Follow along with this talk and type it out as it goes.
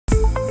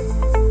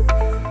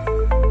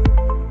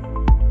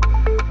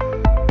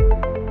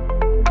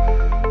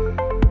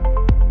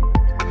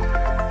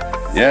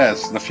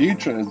Yes, the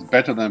future is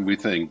better than we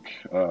think.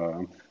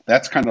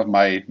 That's kind of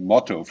my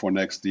motto for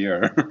next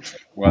year.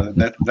 Well,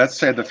 let's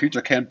say the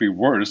future can't be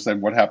worse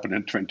than what happened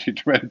in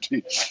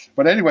 2020.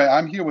 But anyway,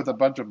 I'm here with a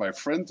bunch of my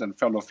friends and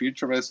fellow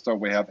futurists. So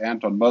we have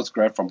Anton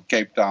Musgrave from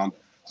Cape Town,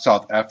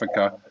 South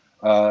Africa,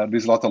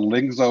 Lieselotte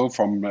Lingzo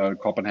from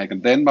Copenhagen,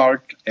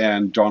 Denmark,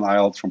 and John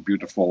Isles from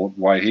beautiful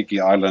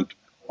Waiheke Island,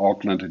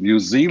 Auckland, New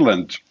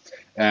Zealand.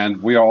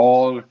 And we are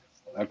all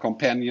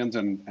companions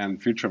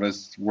and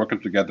futurists working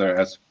together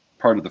as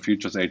part of the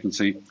Futures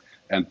Agency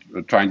and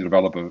trying to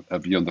develop a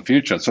view on the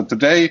future. So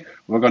today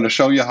we're going to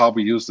show you how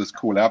we use this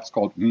cool app. It's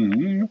called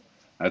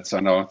That's, I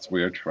know it's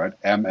weird, right?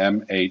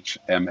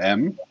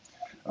 MMHMM.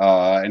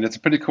 And it's a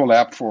pretty cool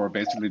app for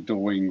basically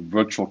doing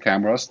virtual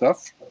camera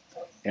stuff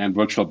and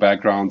virtual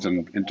backgrounds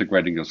and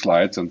integrating your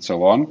slides and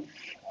so on.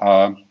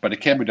 But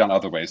it can be done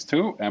other ways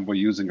too. And we're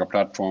using a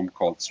platform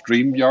called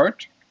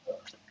StreamYard.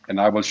 And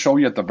I will show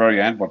you at the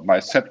very end what my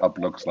setup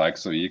looks like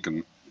so you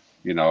can,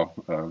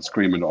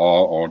 scream in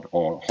awe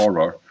or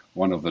horror,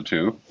 one of the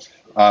two.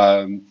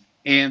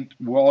 And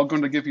we're all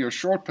going to give you a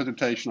short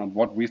presentation on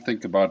what we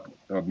think about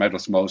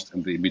matters most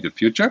in the immediate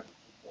future.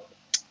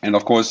 And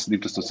of course,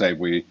 needless to say,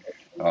 we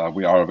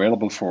are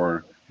available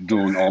for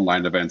doing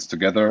online events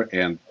together.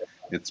 And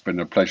it's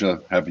been a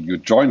pleasure having you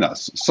join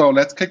us. So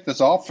let's kick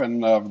this off.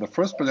 And the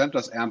first presenter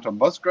is Anton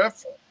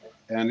Musgrave.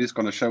 And he's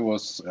going to show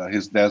us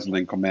his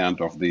dazzling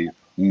command of the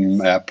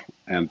map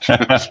and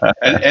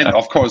and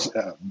of course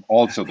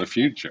also the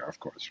future, of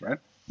course, right?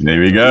 There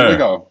we go. There we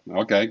go.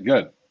 Okay,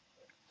 good.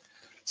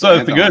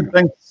 So good,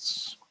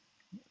 thanks.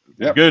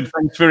 Yep. Good,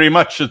 thanks very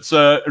much. It's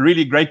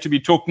really great to be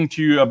talking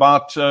to you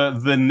about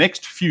the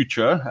next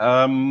future.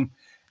 And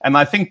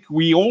I think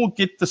we all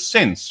get the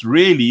sense,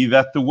 really,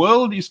 that the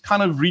world is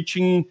kind of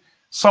reaching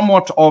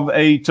somewhat of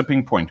a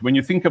tipping point. When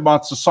you think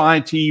about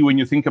society, when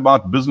you think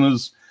about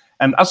business,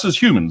 and us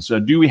as humans,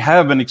 do we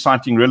have an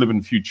exciting,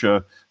 relevant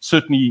future?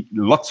 Certainly,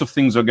 lots of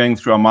things are going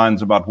through our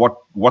minds about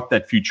what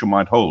that future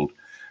might hold.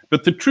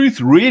 But the truth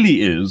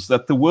really is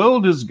that the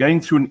world is going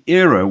through an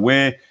era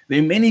where there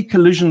are many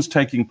collisions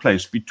taking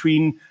place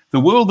between the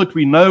world that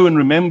we know and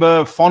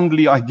remember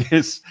fondly, I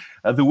guess,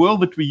 the world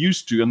that we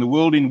used to, and the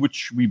world in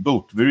which we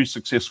built very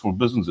successful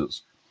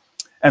businesses.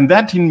 And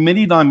that in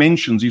many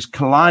dimensions is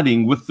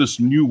colliding with this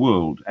new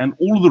world, and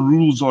all the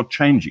rules are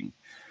changing.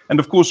 And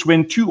of course,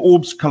 when two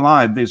orbs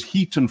collide, there's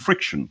heat and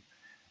friction.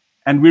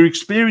 And we're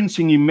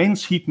experiencing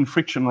immense heat and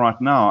friction right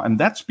now. And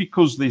that's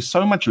because there's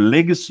so much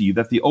legacy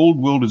that the old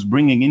world is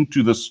bringing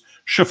into this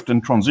shift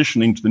and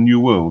transition into the new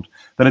world,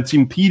 that it's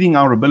impeding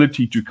our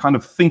ability to kind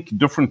of think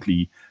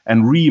differently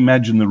and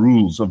reimagine the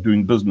rules of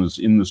doing business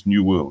in this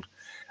new world.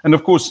 And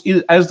of course,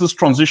 as this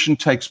transition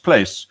takes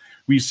place,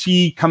 we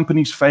see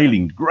companies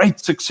failing, great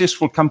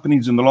successful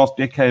companies in the last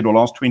decade or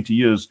last 20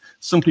 years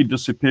simply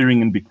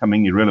disappearing and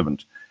becoming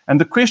irrelevant. And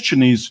the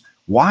question is,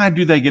 why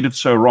do they get it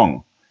so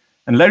wrong?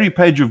 And Larry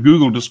Page of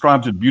Google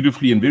describes it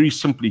beautifully and very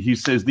simply. He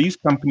says these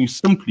companies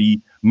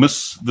simply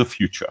miss the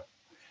future.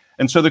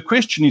 And so the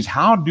question is,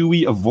 how do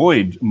we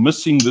avoid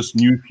missing this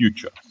new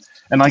future?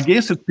 And I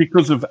guess it's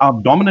because of our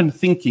dominant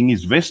thinking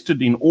is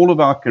vested in all of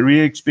our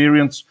career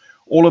experience,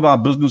 all of our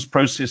business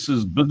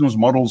processes, business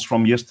models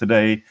from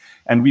yesterday.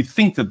 And we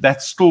think that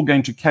that's still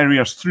going to carry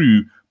us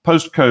through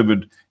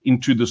post-COVID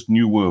into this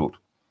new world.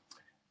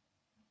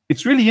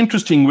 It's really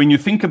interesting when you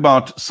think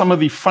about some of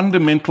the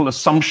fundamental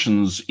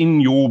assumptions in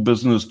your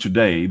business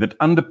today that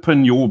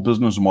underpin your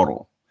business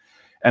model.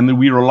 And that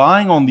we're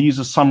relying on these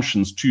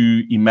assumptions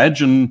to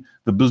imagine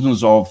the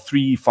business of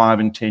 3, 5,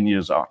 and 10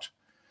 years out.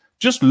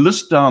 Just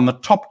list down the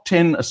top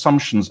 10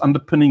 assumptions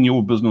underpinning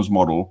your business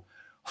model.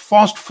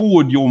 Fast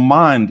forward your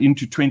mind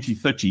into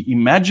 2030.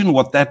 Imagine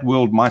what that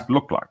world might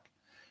look like.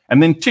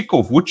 And then tick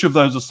off which of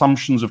those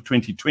assumptions of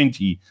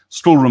 2020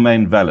 still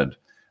remain valid.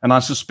 And I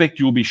suspect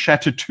you'll be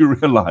shattered to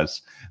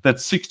realize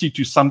that 60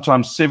 to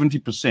sometimes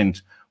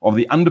 70% of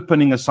the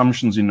underpinning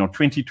assumptions in your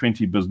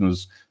 2020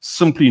 business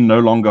simply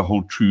no longer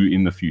hold true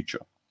in the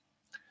future.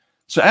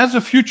 So as a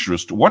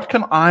futurist, what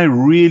can I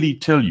really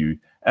tell you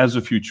as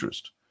a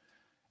futurist?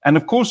 And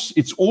of course,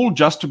 it's all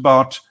just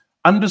about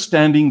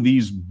understanding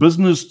these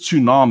business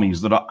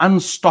tsunamis that are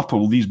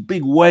unstoppable, these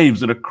big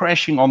waves that are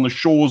crashing on the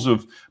shores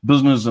of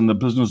business and the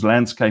business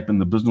landscape and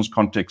the business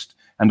context,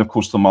 and of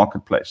course, the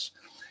marketplace.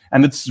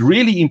 And it's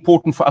really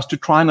important for us to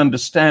try and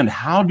understand,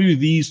 how do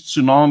these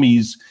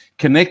tsunamis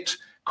connect,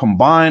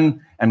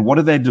 combine, and what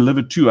do they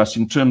deliver to us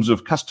in terms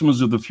of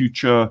customers of the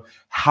future,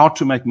 how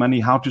to make money,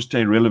 how to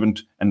stay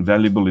relevant and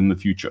valuable in the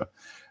future.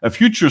 A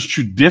futurist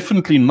should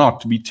definitely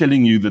not be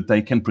telling you that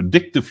they can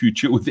predict the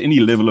future with any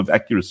level of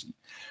accuracy.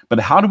 But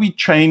how do we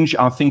change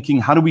our thinking?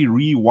 How do we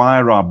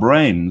rewire our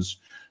brains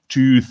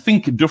to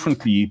think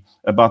differently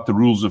about the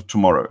rules of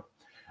tomorrow?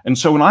 And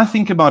so when I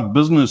think about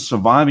business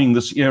surviving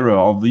this era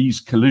of these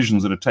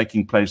collisions that are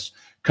taking place,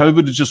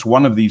 COVID is just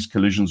one of these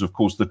collisions, of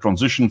course, the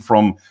transition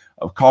from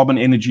carbon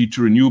energy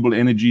to renewable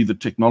energy, the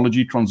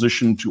technology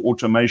transition to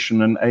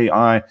automation and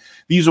AI.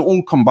 These are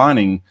all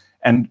combining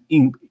and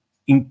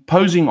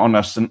imposing on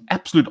us an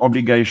absolute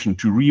obligation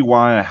to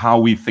rewire how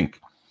we think.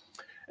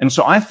 And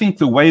so I think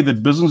the way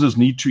that businesses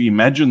need to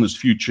imagine this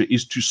future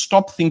is to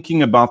stop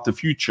thinking about the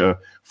future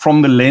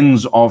from the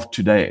lens of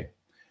today.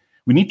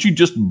 We need to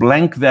just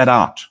blank that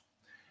out.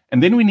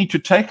 And then we need to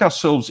take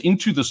ourselves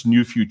into this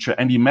new future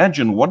and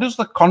imagine, what does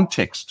the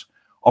context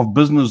of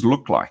business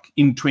look like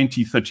in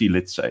 2030,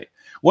 let's say?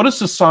 What does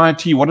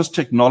society, what does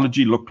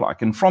technology look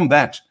like? And from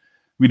that,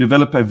 we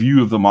develop a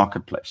view of the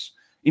marketplace.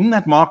 In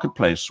that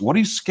marketplace, what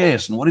is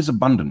scarce and what is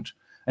abundant?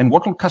 And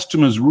what will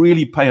customers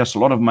really pay us a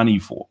lot of money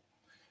for?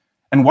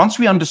 And once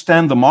we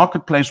understand the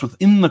marketplace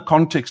within the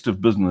context of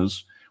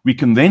business, we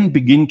can then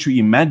begin to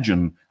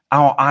imagine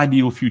our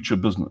ideal future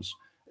business.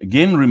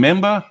 Again,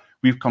 remember,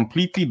 we've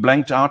completely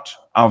blanked out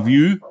our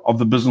view of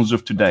the business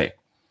of today.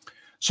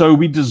 So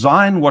we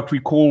design what we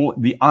call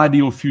the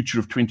ideal future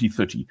of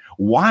 2030.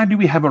 Why do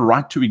we have a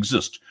right to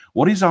exist?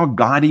 What is our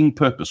guiding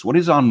purpose? What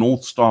is our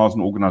North Star as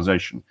an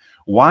organization?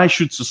 Why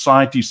should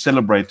society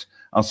celebrate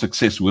our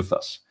success with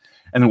us?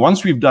 And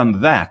once we've done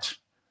that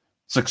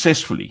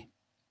successfully,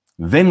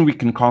 then we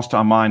can cast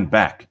our mind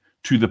back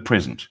to the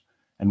present.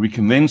 And we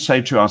can then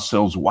say to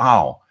ourselves,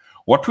 wow,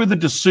 what were the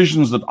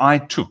decisions that I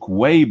took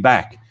way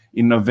back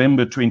in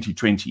November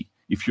 2020,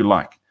 if you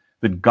like,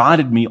 that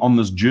guided me on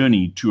this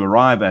journey to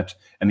arrive at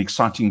an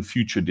exciting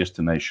future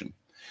destination?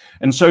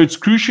 And so it's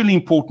crucially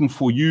important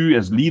for you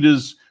as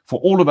leaders, for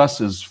all of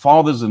us as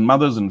fathers and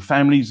mothers and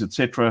families,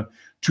 etc.,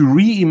 to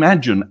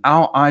reimagine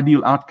our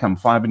ideal outcome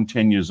 5 and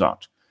 10 years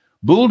out.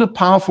 Build a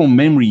powerful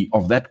memory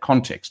of that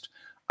context.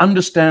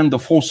 Understand the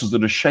forces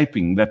that are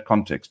shaping that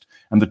context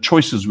and the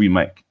choices we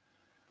make.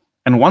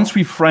 And once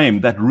we frame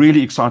that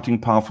really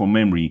exciting, powerful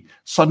memory,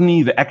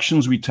 suddenly the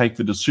actions we take,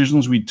 the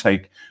decisions we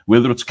take,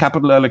 whether it's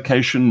capital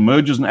allocation,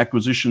 mergers and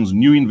acquisitions,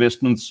 new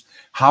investments,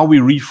 how we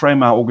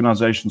reframe our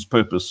organization's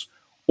purpose,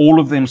 all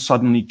of them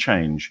suddenly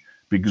change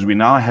because we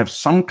now have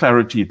some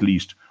clarity at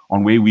least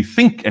on where we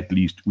think at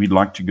least we'd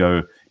like to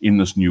go in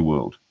this new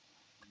world.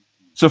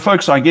 So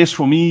folks, I guess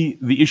for me,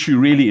 the issue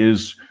really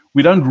is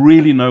we don't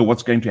really know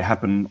what's going to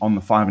happen on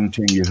the 5 and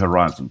 10 year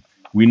horizon.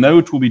 We know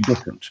it will be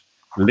different.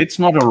 Let's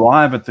not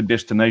arrive at the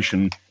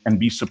destination and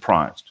be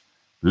surprised.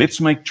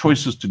 Let's make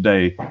choices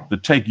today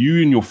that take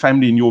you and your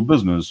family and your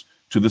business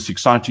to this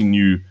exciting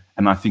new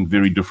and I think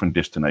very different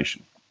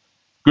destination.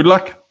 Good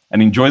luck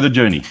and enjoy the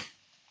journey.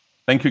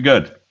 Thank you,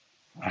 Gerd.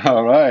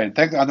 All right.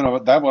 Thanks. I don't know.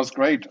 That was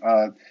great.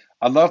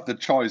 I love the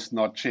choice,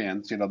 not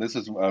chance. You know, this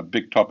is a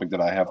big topic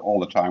that I have all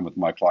the time with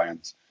my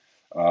clients.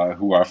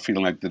 Who are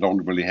feeling like they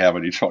don't really have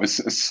any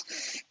choices.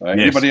 Yes.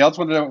 Anybody else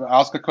want to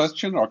ask a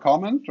question or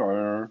comment?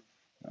 Or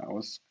that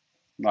was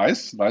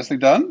nicely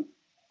done.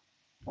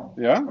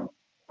 Yeah,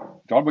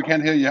 John, we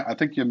can't hear you. I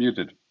think you're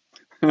muted.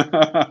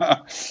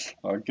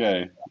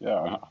 Okay.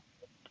 Yeah.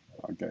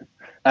 Okay.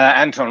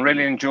 Anton,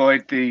 really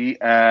enjoyed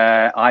the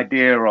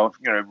idea of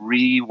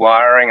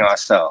rewiring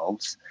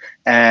ourselves,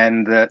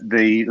 and that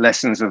the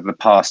lessons of the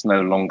past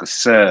no longer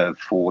serve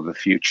for the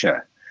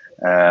future.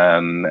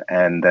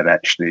 And that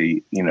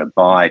actually,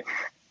 by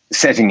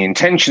setting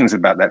intentions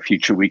about that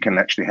future, we can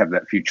actually have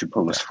that future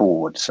pull us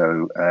forward.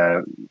 So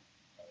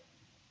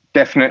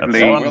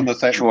definitely we're on the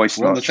same, choice,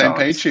 we're on the same chance.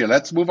 page here.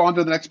 Let's move on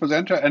to the next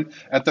presenter. And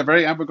at the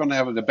very end, we're going to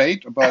have a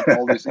debate about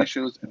all these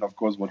issues. And of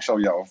course, we'll show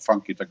you our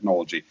funky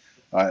technology.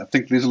 I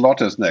think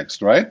Lieselotte is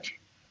next, right?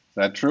 Is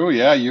that true?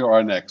 Yeah, you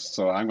are next.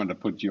 So I'm going to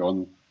put you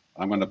on.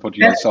 On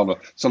solo.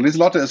 So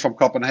Lieselotte is from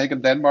Copenhagen,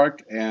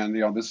 Denmark, and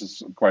this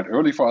is quite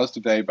early for us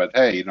today. But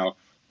hey,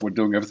 we're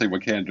doing everything we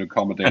can to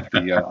accommodate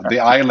the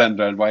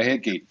islander in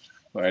Waiheke,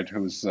 right?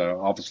 Who's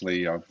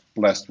obviously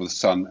blessed with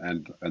sun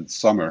and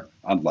summer,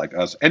 unlike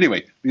us.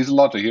 Anyway,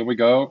 Lieselotte, here we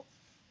go.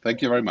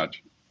 Thank you very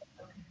much.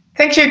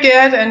 Thank you,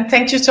 Gerd, and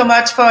thank you so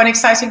much for an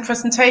exciting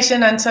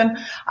presentation, Anton.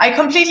 I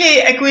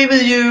completely agree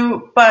with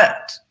you,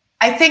 but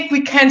I think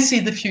we can see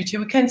the future.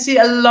 We can see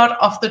a lot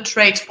of the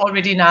traits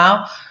already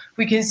now.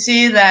 We can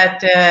see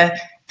that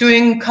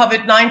during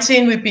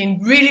COVID-19, we've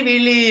been really,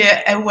 really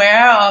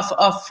aware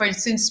of, for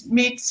instance,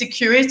 meat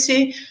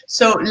security.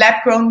 So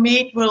lab-grown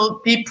meat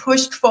will be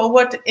pushed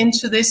forward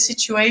into this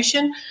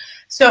situation.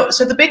 So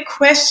the big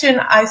question,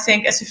 I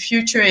think, as a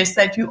futurist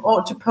that you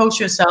ought to pose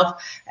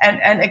yourself,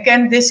 and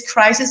again, this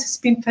crisis has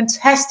been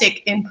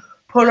fantastic in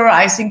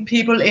polarizing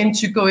people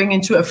into going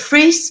into a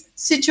freeze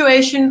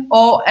situation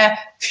or a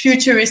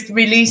futurist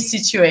release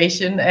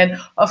situation. And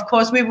of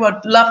course, we would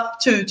love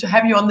to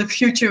have you on the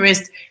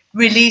futurist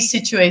release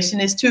situation,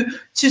 is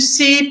to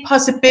see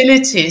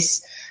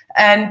possibilities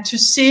and to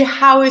see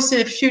how is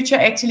the future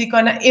actually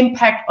going to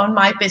impact on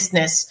my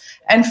business.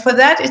 And for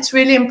that, it's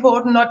really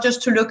important not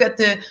just to look at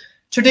the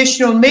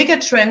traditional mega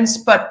trends,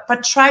 but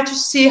try to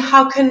see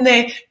how can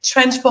they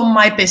transform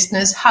my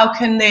business, how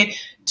can they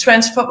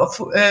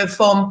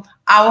transform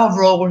our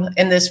role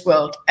in this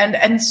world.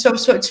 And so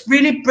it's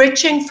really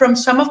bridging from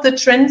some of the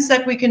trends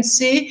that we can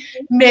see,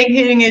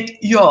 making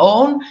it your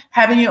own,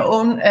 having your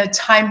own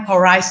time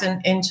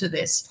horizon into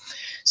this.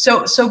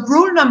 So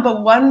rule number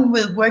one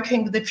with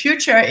working with the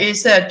future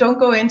is don't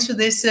go into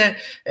this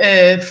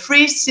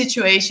freeze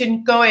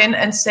situation. Go in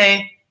and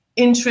say,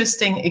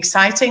 interesting,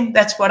 exciting.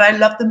 That's what I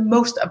love the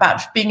most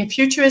about being a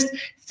futurist.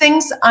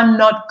 Things are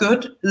not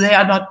good. They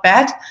are not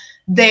bad.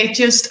 They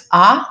just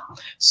are.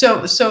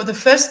 So the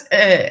first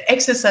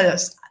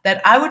exercise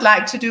that I would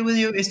like to do with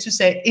you is to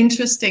say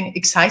interesting,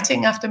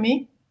 exciting after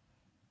me.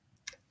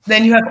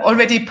 Then you have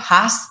already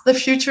passed the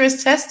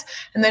futurist test,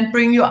 and then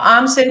bring your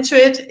arms into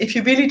it if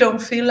you really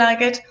don't feel like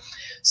it.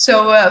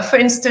 So, for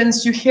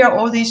instance, you hear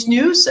all these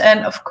news, and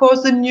of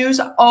course the news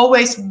are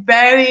always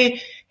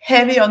very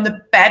heavy on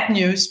the bad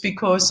news,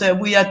 because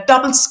we are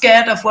double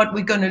scared of what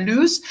we're going to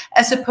lose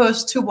as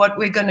opposed to what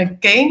we're going to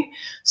gain.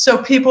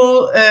 So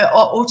people are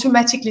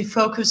automatically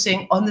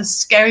focusing on the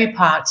scary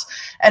parts.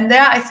 And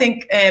there, I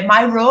think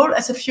my role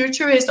as a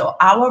futurist, or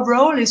our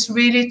role, is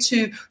really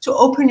to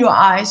open your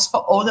eyes for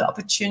all the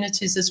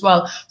opportunities as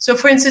well. So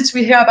for instance,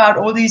 we hear about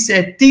all these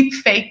deep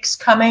fakes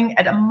coming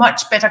at a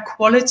much better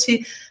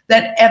quality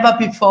than ever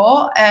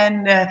before,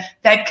 and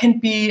that can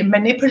be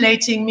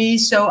manipulating me,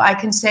 so I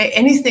can say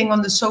anything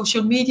on the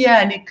social media,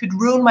 and it could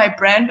ruin my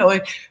brand, or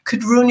it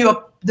could ruin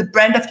the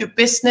brand of your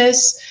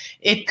business.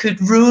 It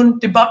could ruin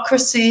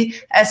democracy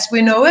as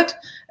we know it.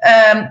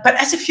 But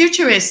as a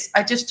futurist,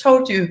 I just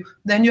told you,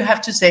 then you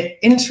have to say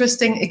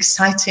interesting,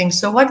 exciting.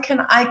 So what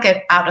can I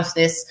get out of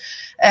this?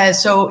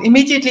 So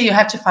immediately you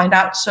have to find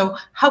out, so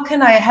how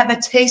can I have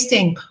a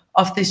tasting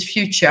of this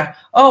future?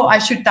 Oh, I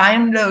should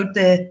download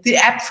the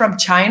app from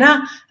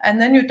China, and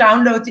then you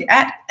download the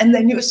app, and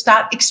then you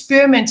start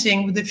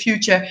experimenting with the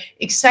future,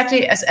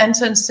 exactly as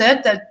Anton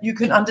said, that you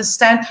can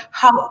understand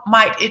how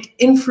might it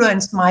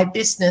influence my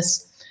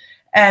business.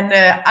 And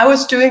I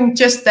was doing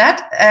just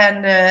that.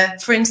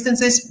 And for instance,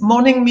 this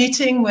morning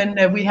meeting,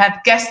 when we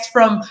have guests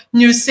from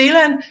New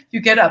Zealand, you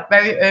get up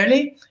very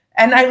early.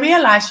 And I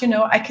realized,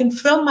 I can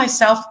film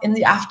myself in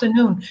the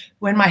afternoon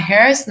when my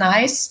hair is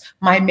nice,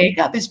 my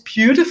makeup is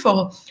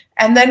beautiful.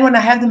 And then when I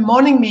have the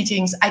morning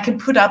meetings, I can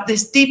put up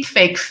this deep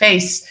fake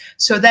face,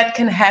 so that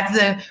can have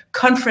the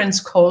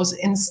conference calls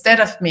instead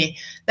of me.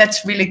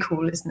 That's really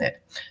cool, isn't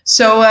it?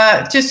 So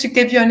just to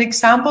give you an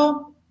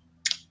example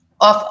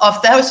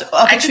of those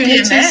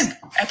opportunities. I could be a man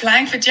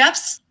applying for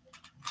jobs.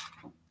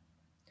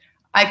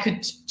 I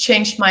could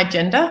change my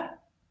gender.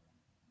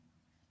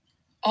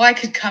 Or I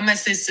could come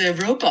as this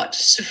robot,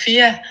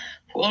 Sophia,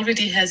 who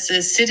already has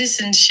a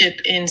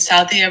citizenship in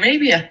Saudi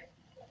Arabia.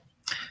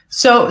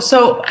 So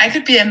I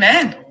could be a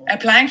man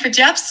applying for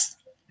jobs.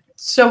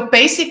 So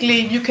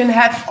basically, you can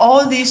have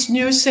all these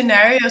new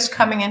scenarios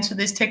coming into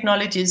these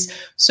technologies.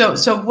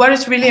 So what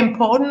is really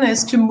important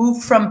is to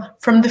move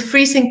from the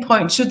freezing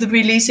point to the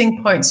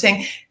releasing point,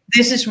 saying,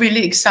 this is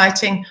really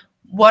exciting.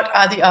 What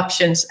are the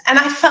options? And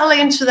I fell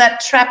into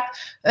that trap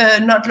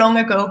not long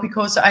ago,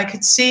 because I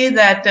could see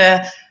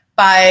that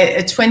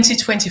by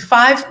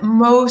 2025,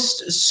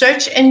 most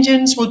search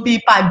engines will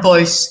be by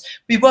voice.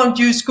 We won't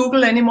use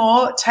Google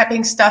anymore,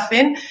 typing stuff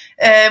in.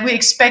 We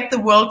expect the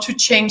world to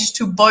change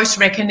to voice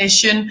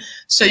recognition.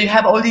 So you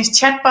have all these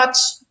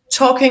chatbots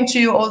talking to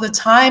you all the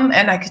time.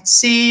 And I could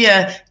see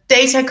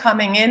data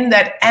coming in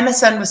that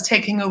Amazon was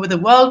taking over the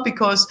world,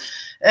 because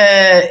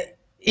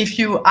if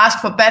you ask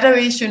for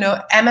batteries,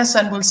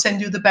 Amazon will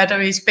send you the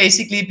batteries,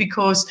 basically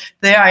because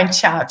they are in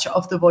charge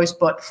of the voice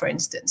bot, for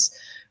instance.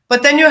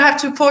 But then you have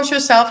to force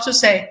yourself to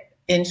say,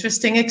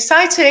 interesting,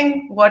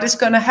 exciting, what is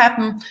going to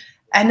happen?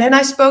 And then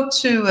I spoke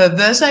to a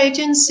Versa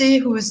agency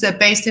who is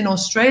based in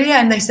Australia,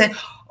 and they said,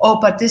 oh,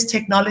 but this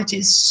technology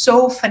is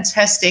so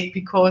fantastic,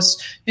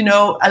 because, a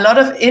lot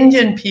of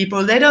Indian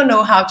people, they don't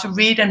know how to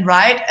read and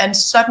write, and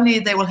suddenly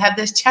they will have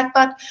this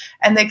chatbot,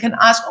 and they can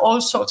ask all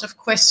sorts of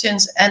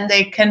questions, and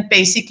they can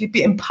basically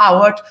be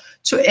empowered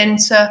to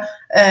enter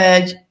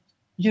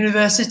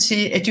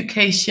university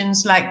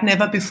educations like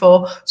never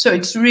before. So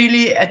it's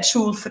really a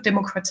tool for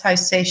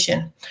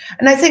democratization.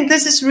 And I think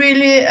this is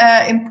really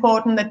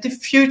important, that the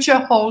future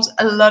holds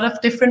a lot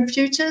of different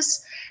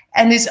futures,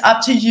 and it's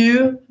up to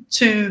you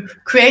to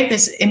create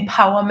this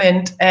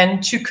empowerment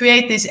and to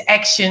create these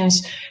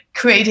actions,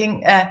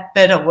 creating a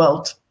better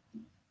world.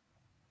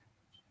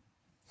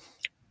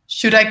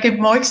 Should I give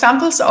more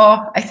examples,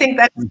 or I think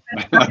that's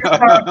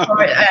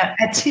for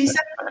a teaser?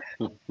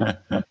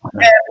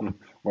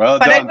 Well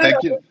done.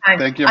 Thank you.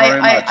 Thank you very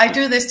much. I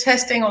do this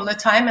testing all the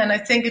time, and I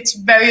think it's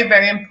very,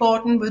 very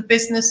important with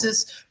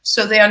businesses,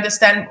 so they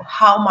understand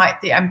how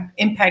might the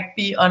impact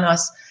be on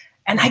us.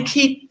 And I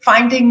keep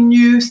finding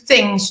new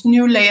things,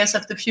 new layers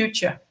of the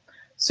future.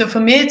 So for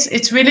me,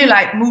 it's really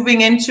like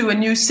moving into a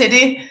new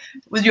city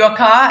with your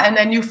car, and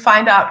then you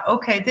find out,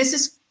 okay, this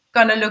is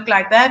going to look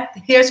like that.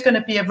 Here's going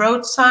to be a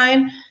road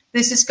sign.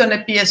 This is going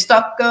to be a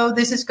stop go.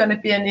 This is going to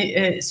be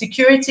a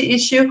security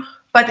issue.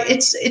 But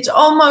it's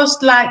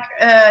almost like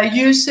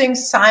using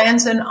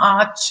science and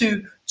art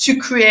to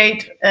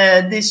create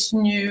this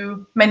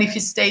new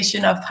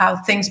manifestation of how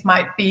things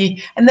might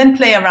be, and then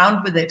play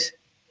around with it.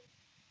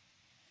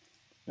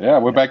 Yeah,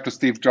 we're back to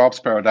Steve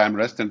Jobs' paradigm,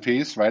 rest in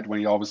peace, right? When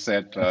he always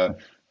said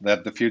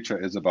that the future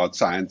is about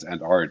science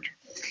and art.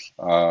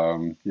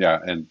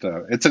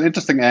 It's an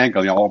interesting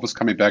angle, always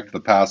coming back to the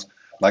past.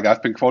 Like,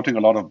 I've been quoting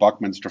a lot of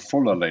Buckminster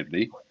Fuller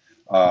lately,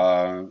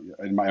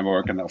 in my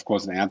work, and of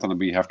course, Anton and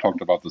we have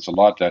talked about this a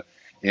lot.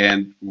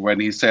 And when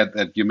he said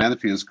that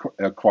humanity is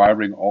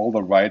acquiring all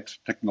the right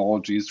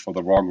technologies for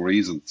the wrong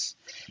reasons,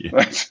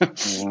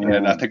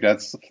 and I think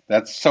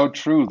that's so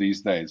true these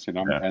days, you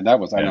know. And that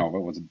was, I know,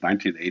 it was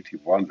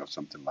 1981 or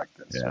something like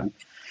this. Yeah. Right?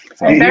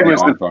 So I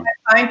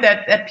find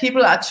that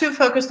people are too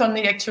focused on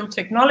the actual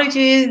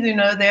technology. You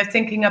know, they're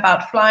thinking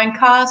about flying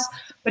cars,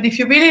 but if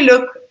you really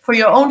look for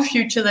your own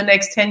future, the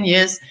next 10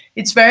 years,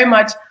 it's very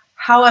much,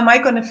 how am I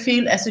going to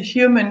feel as a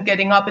human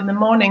getting up in the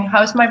morning?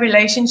 How's my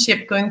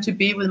relationship going to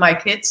be with my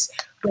kids,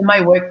 with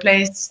my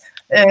workplace?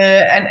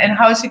 And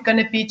how is it going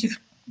to be to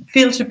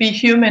feel to be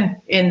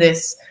human in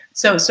this?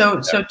 So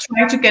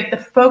trying to get the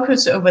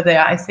focus over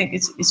there, I think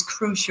is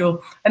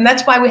crucial. And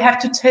that's why we have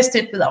to test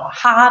it with our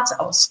hearts,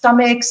 our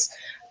stomachs,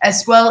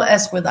 as well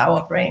as with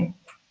our brain.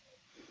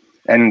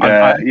 And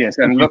yes,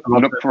 and look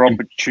for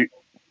opportunity.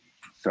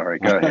 Sorry,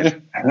 go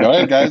ahead. Go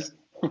ahead, guys.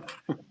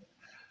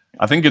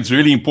 I think it's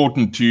really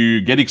important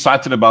to get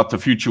excited about the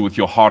future with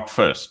your heart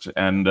first.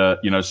 And,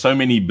 so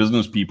many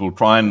business people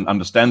try and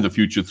understand the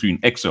future through an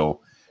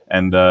Excel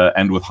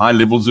and with high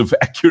levels of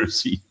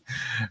accuracy.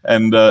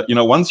 And,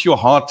 once your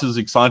heart is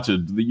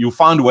excited, you'll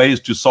find ways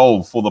to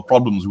solve for the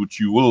problems which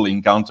you will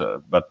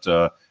encounter. But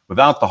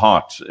without the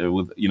heart,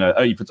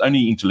 if it's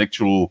only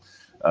intellectual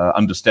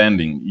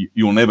understanding,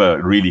 you'll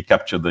never really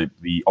capture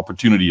the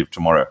opportunity of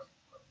tomorrow.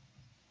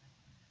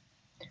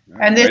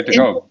 And it's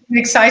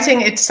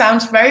exciting. It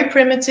sounds very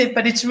primitive,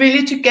 but it's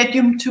really to get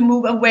you to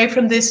move away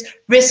from this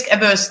risk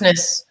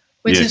averseness,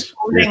 which is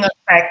holding us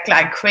back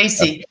like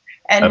crazy.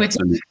 And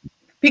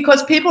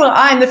because people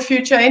are in the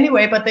future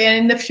anyway, but they're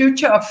in the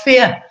future of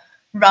fear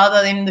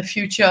rather than the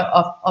future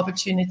of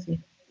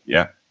opportunity.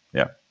 Yeah.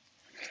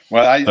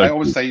 Well, I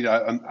always say,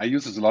 I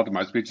use this a lot in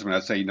my speeches when I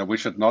say, we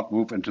should not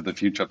move into the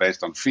future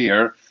based on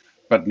fear,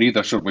 but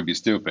neither should we be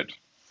stupid.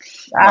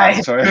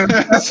 So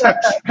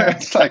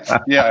it's like,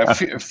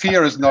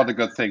 fear is not a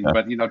good thing,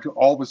 but to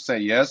always say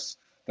yes,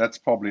 that's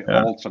probably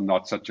also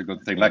not such a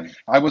good thing. Like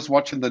I was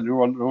watching the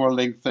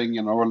Neuralink thing,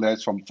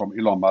 from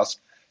Elon Musk,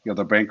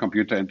 the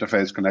brain-computer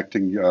interface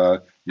connecting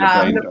your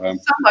brain. So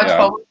much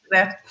forward to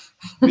that.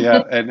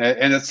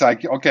 And it's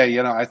like, okay,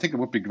 I think it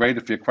would be great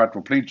if you're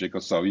quadriplegic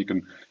or so, you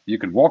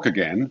can walk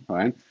again,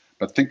 right?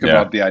 But think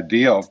about the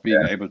idea of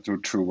being able to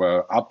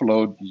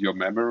upload your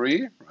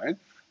memory, right?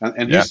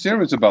 And he's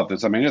serious about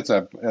this. I mean, it's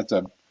a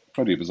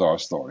pretty bizarre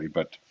story.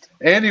 But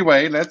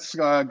anyway, let's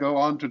go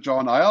on to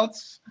John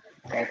Iles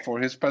for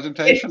his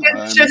presentation.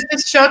 It's just a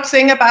short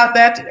thing about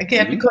that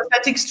again, because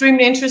that's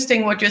extremely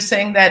interesting what you're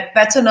saying,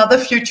 that's another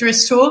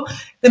futurist tool.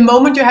 The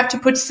moment you have to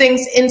put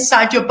things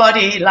inside your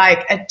body,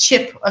 like a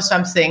chip or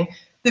something,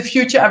 the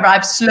future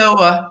arrives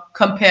slower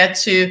compared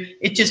to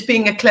it just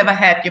being a clever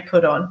hat you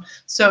put on.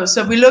 So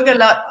we look a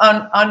lot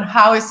on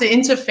how is the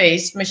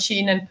interface,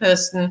 machine and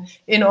person,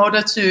 in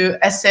order to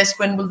assess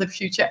when will the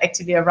future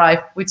actually arrive,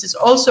 which is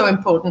also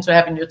important to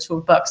have in your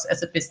toolbox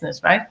as a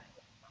business, right?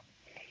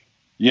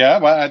 Yeah,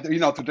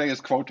 well, today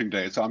is quoting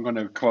day, so I'm going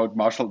to quote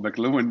Marshall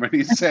McLuhan when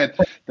he said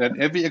that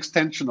every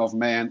extension of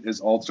man is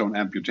also an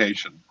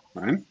amputation,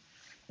 right?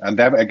 And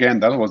that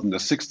was in the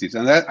 60s.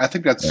 And I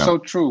think that's so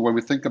true when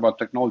we think about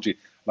technology.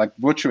 Like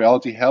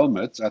virtuality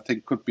helmets, I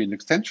think could be an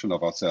extension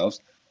of ourselves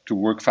to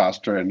work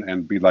faster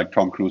and be like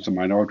Tom Cruise in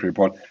Minority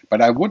Report.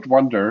 But I would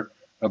wonder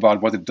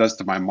about what it does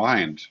to my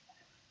mind.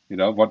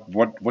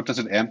 What does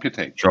it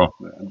amputate? Sure.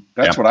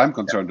 That's what I'm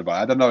concerned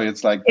about. I don't know.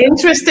 It's like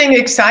interesting,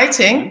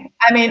 exciting.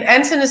 I mean,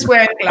 Anton is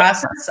wearing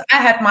glasses. I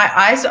had my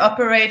eyes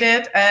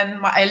operated, and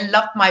I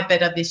loved my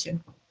better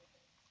vision.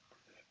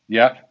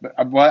 Yeah,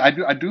 well,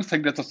 I do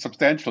think that's a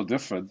substantial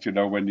difference.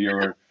 When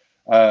you're,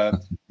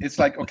 it's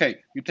like, okay,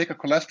 you take a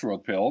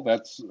cholesterol pill.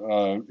 That's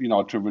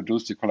to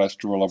reduce the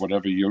cholesterol or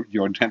whatever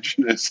your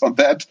intention is on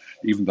that,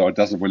 even though it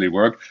doesn't really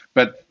work.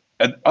 But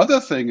another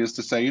thing is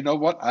to say,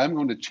 I'm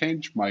going to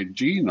change my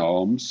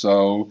genome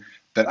so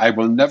that I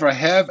will never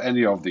have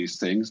any of these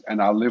things,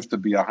 and I'll live to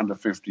be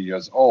 150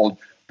 years old.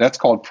 That's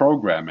called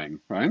programming,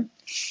 right?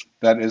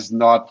 That is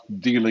not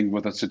dealing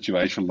with a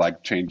situation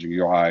like changing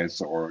your eyes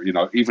or,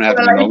 even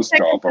having a nose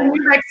job. Or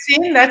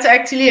vaccine, that's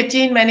actually a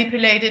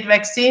gene-manipulated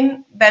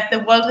vaccine that the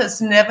world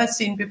has never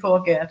seen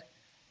before, Gerd.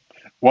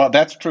 Well,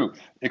 that's true,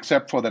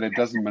 except for that it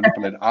doesn't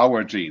manipulate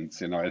our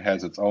genes. It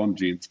has its own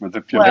genes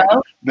manipulated.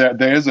 Well,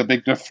 there is a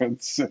big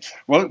difference.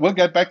 We'll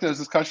get back to this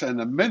discussion in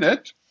a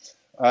minute.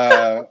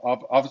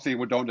 Obviously,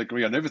 we don't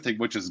agree on everything,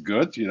 which is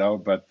good,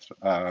 but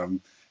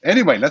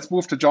anyway, let's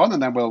move to John,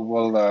 and then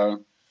we'll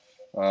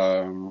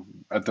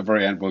at the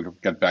very end, we'll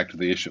get back to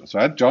the issues,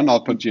 right? John, I'll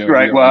put you.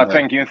 Right. Well,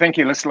 thank you.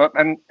 Lancelot.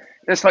 And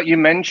it's like you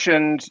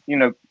mentioned,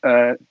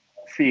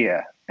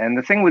 fear. And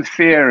the thing with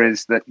fear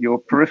is that your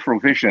peripheral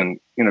vision,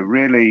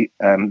 really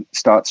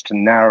starts to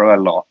narrow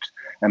a lot,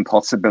 and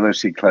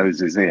possibility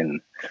closes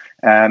in.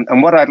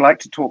 And what I'd like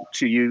to talk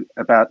to you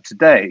about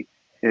today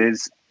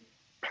is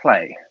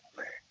play.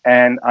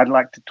 And I'd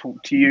like to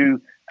talk to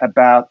you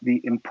about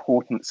the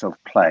importance of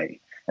play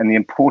and the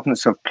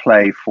importance of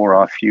play for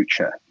our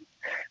future.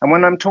 And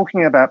when I'm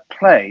talking about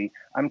play,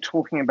 I'm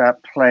talking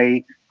about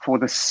play for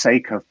the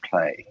sake of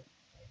play,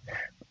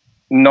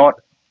 not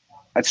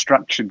a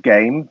structured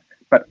game,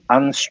 but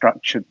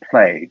unstructured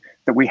play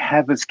that we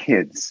have as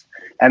kids,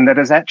 and that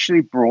has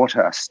actually brought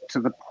us to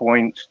the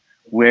point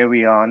where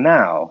we are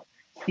now,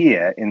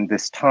 here in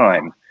this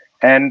time.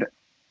 And,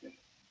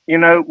 you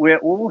know, we're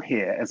all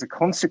here as a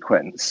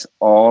consequence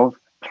of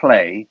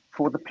play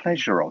for the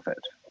pleasure of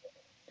it.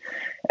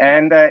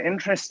 And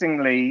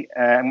interestingly,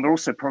 and we're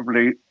also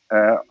probably,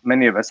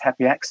 many of us,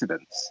 happy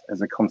accidents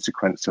as a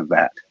consequence of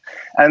that.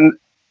 And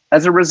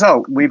as a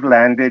result, we've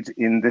landed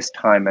in this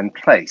time and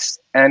place,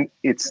 and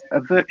it's a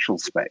virtual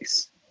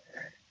space.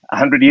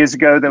 100 years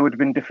ago, there would have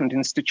been different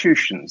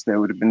institutions. There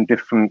would have been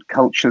different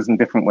cultures and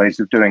different ways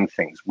of doing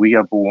things. We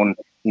are born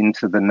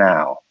into the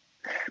now.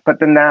 But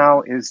the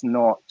now is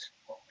not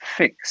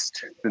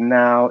fixed. The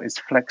now is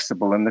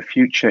flexible, and the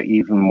future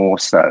even more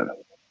so.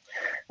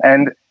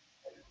 And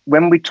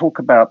when we talk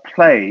about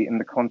play in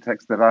the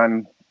context that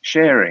I'm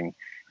sharing,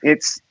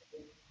 it's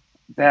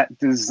that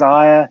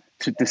desire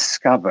to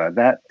discover,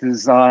 that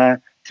desire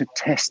to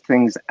test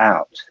things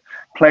out.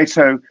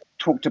 Plato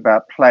talked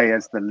about play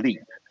as the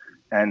leap.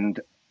 And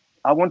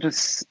I want to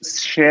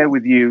share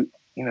with you,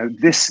 you know,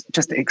 this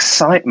just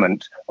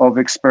excitement of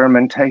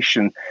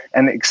experimentation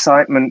and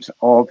excitement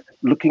of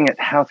looking at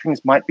how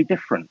things might be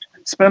different.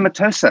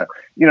 Spermatosa,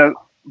 you know,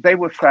 they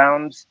were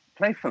found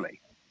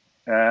playfully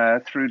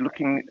through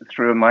looking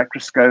through a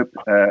microscope.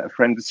 A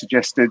friend has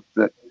suggested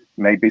that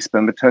maybe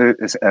sperm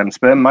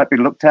might be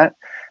looked at,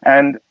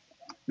 and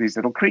these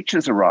little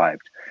creatures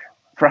arrived.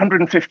 For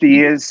 150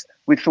 years,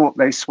 we thought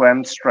they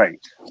swam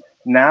straight.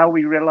 Now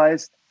we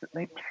realize that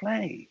they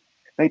play.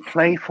 They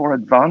play for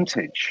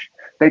advantage.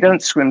 They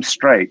don't swim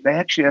straight. They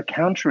actually are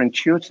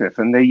counterintuitive,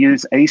 and they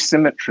use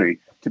asymmetry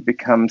to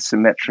become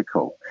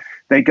symmetrical.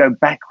 They go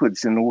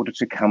backwards in order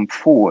to come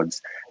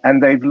forwards,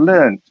 and they've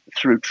learned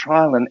through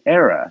trial and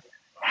error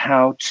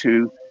how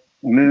to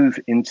move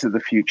into the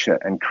future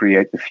and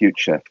create the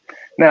future.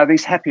 Now,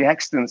 these happy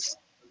accidents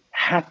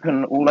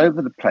happen all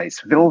over the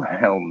place.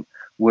 Wilhelm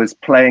was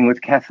playing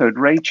with cathode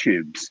ray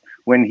tubes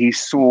when he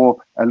saw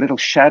a little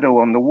shadow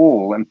on the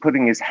wall and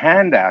putting his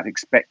hand out,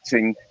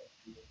 expecting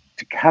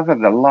to cover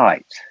the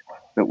light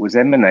that was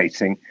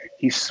emanating,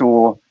 he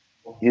saw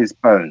his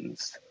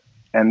bones.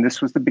 And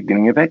this was the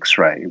beginning of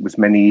X-ray. It was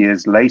many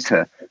years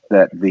later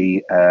that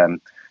the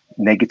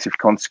negative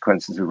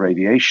consequences of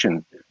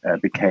radiation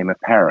became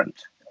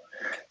apparent.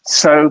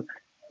 So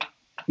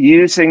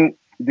using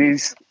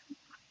these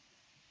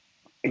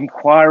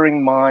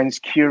inquiring minds,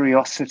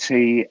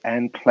 curiosity,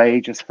 and play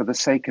just for the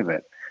sake of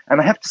it.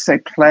 And I have to say,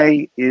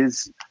 play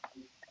is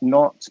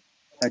not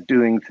a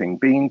doing thing.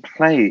 Being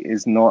play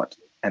is not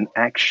an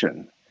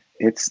action.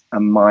 It's a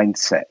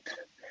mindset.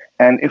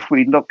 And if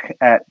we look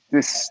at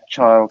this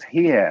child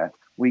here,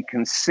 we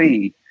can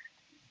see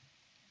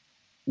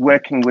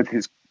working with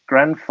his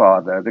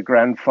grandfather, the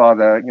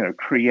grandfather, you know,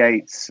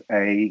 creates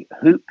a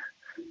hoop.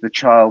 The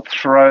child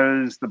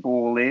throws the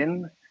ball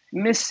in,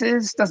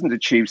 misses, doesn't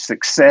achieve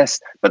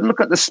success, but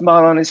look at the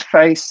smile on his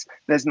face.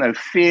 There's no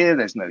fear,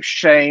 there's no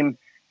shame,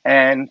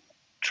 and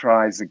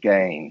tries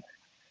again.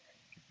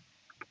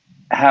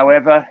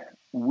 However,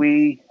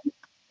 we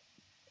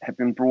have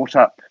been brought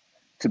up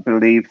to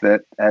believe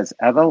that as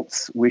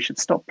adults, we should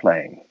stop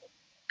playing.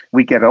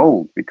 We get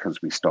old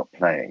because we stop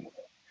playing.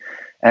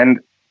 And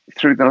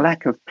through the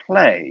lack of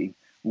play,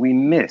 we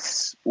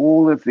miss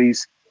all of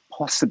these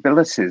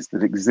possibilities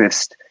that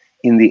exist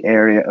in the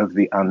area of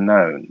the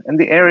unknown. And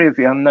the area of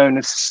the unknown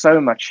is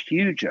so much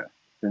huger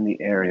than the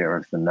area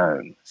of the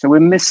known. So we're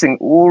missing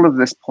all of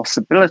this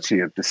possibility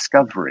of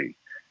discovery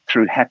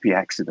through happy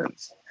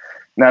accidents.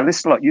 Now,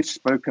 this lot, you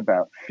spoke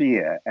about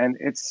fear, and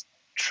it's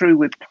true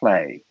with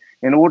play.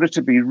 In order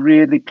to be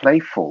really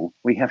playful,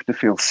 we have to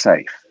feel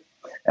safe,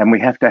 and we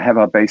have to have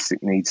our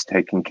basic needs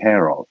taken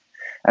care of.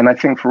 And I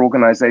think for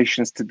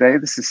organizations today,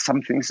 this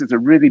is a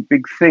really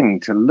big thing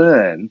to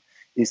learn,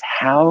 is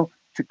how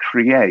to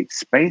create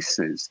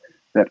spaces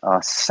that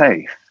are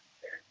safe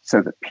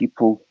so that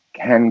people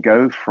can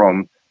go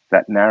from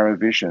that narrow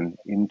vision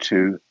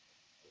into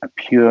a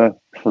pure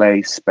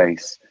play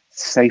space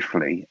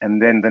safely.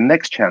 And then the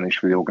next challenge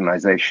for the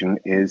organization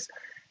is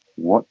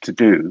what to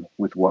do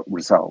with what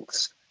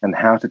results and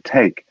how to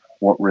take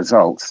what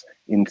results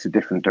into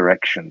different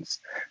directions.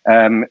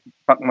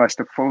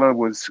 Buckminster Fuller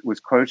was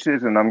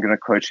quoted, and I'm going to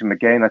quote him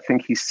again. I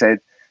think he said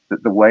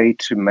that the way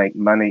to make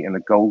money in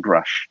a gold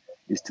rush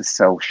is to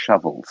sell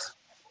shovels.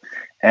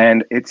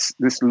 And it's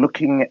this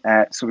looking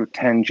at sort of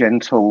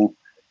tangential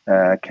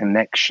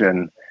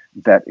connection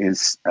that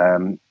is,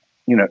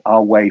 you know,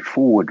 our way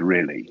forward,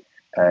 really,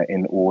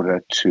 in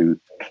order to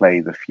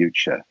play the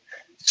future.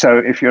 So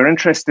if you're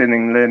interested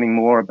in learning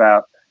more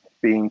about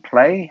being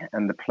play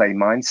and the play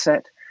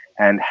mindset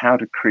and how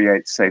to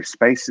create safe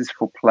spaces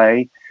for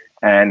play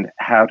and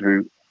how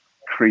to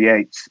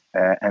create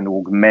and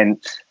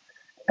augment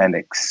and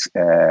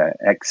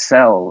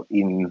excel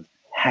in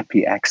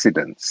happy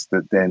accidents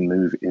that then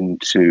move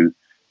into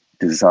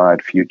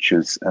desired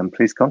futures,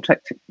 please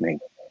contact me.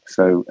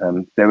 So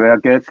there we are,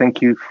 Gerd.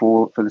 Thank you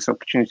for this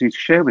opportunity to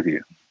share with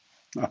you.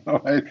 All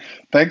right.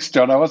 Thanks,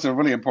 John. That was a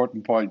really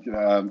important point.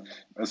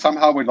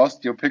 Somehow we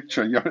lost your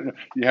picture. You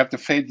have to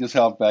fade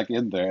yourself back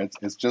in there.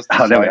 It's just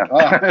there we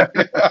are.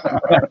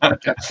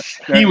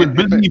 He was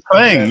busy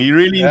playing. He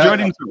really enjoyed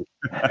himself.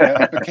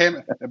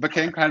 It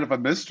became kind of a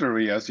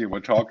mystery as you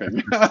were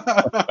talking.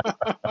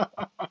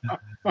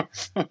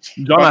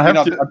 John,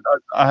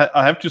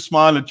 I have to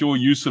smile at your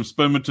use of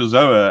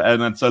spermatozoa,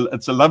 and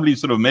it's a lovely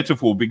sort of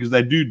metaphor because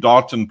they do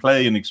dart and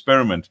play and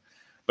experiment.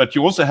 But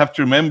you also have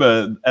to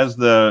remember, as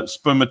the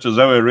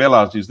spermatozoa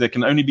realizes, there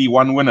can only be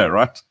one winner,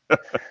 right?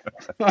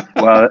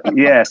 Well,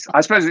 yes.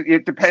 I suppose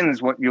it depends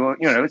what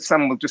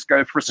some will just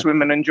go for a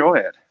swim and enjoy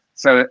it.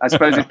 So I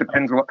suppose it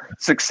depends what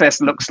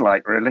success looks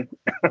like, really.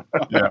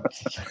 Yeah,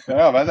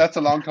 but that's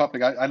a long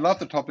topic. I love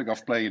the topic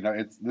of play.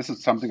 This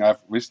is something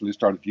I've recently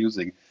started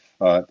using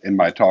in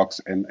my talks,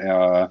 and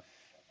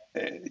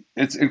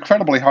it's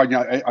incredibly hard.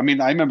 I mean,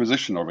 I'm a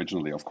musician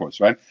originally, of course,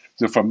 right?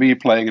 So for me,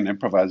 playing and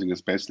improvising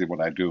is basically what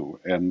I do.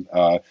 And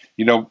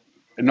in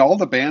all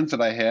the bands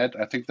that I had,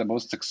 I think the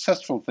most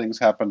successful things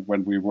happened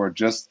when we were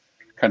just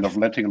kind of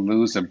letting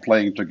loose and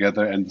playing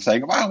together and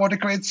saying, "Wow, what a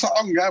great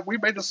song! We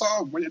made a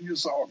song, a new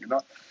song,"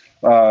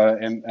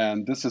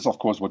 And this is, of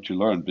course, what you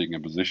learn being a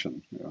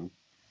musician.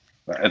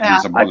 At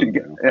least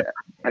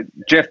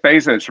Jeff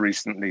Bezos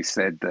recently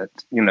said that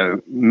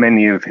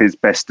many of his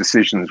best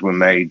decisions were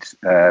made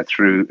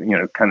through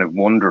kind of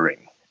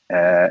wandering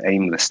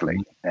aimlessly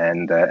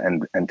and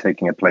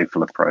taking a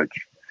playful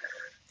approach.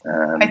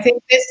 I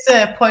think this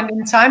point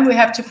in time we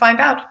have to find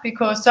out,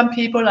 because some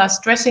people are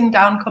stressing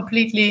down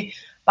completely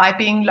by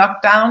being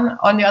locked down.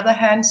 On the other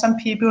hand, some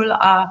people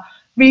are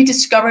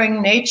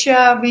rediscovering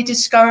nature,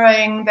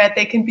 rediscovering that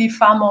they can be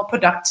far more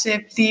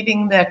productive,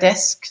 leaving their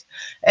desks.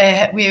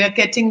 We are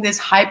getting this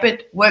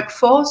hybrid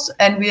workforce,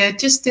 and we are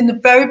just in the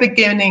very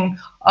beginning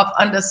of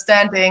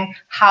understanding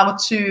how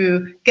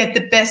to get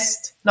the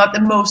best, not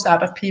the most,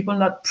 out of people,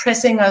 not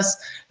pressing us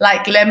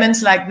like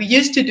lemons like we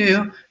used to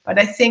do. But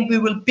I think we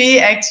will be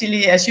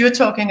actually, as you're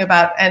talking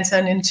about,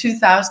 Anton, in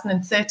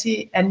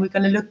 2030, and we're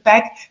going to look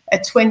back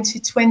at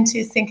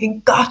 2020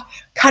 thinking, God,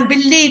 can't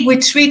believe we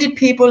treated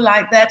people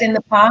like that in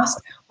the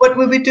past. What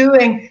were we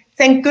doing?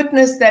 Thank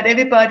goodness that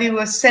everybody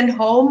was sent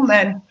home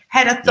and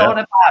had a thought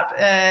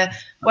about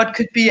what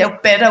could be a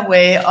better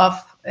way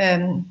of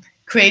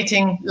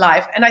creating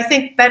life. And I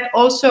think that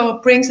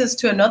also brings us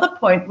to another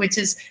point, which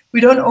is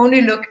we don't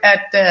only look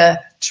at the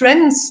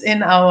trends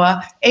in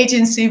our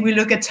agency, we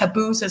look at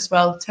taboos as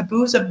well.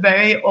 Taboos are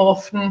very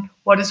often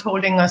what is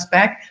holding us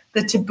back.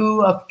 The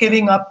taboo of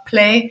giving up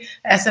play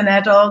as an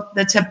adult,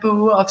 the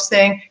taboo of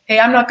saying, hey,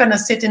 I'm not going to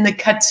sit in the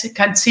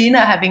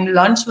cantina having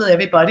lunch with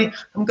everybody.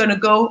 I'm going to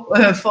go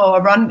for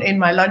a run in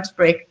my lunch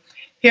break.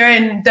 Here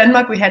in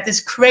Denmark, we had this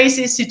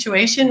crazy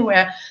situation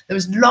where there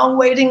was long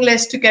waiting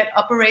list to get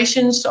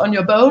operations on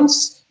your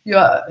bones,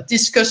 your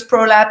discus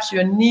prolapse,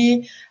 your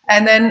knee.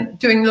 And then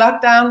during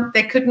lockdown,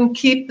 they couldn't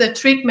keep the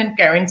treatment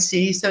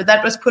guarantee. So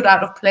that was put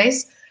out of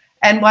place.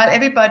 And while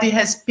everybody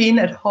has been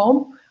at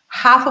home,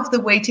 half of the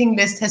waiting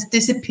list has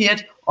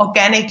disappeared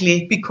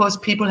organically because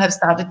people have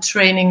started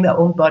training their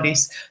own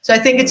bodies. So I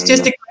think it's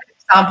just a great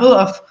example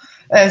of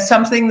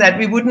something that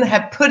we wouldn't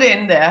have put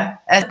in there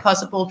as a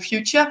possible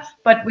future,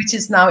 but which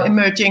is now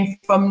emerging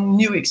from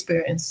new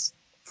experience,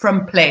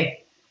 from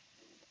play.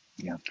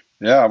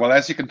 Yeah, well,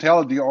 as you can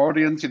tell, the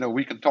audience,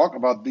 we can talk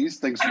about these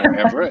things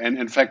forever, and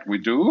in fact, we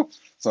do.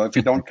 So if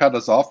you don't cut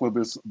us off,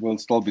 we'll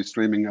still be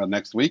streaming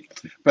next week.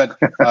 But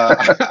I'm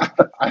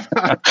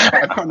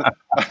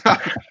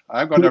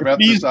going to wrap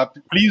this up.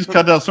 Please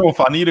cut us off.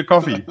 I need a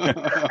coffee.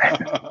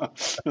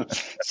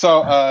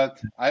 So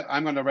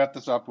I'm going to wrap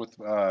this up with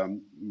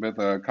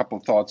a couple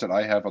of thoughts that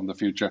I have on the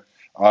future.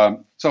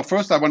 So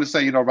first, I want to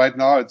say, right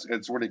now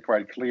it's really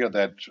quite clear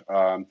that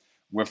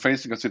we're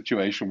facing a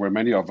situation where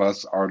many of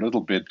us are a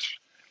little bit,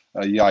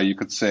 you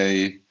could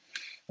say,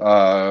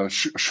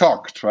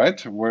 shocked,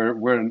 right?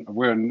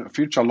 We're in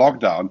future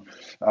lockdown,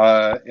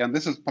 and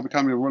this is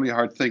becoming a really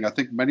hard thing. I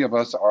think many of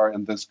us are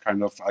in this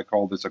kind of, I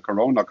call this a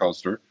Corona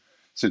coaster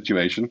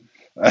situation.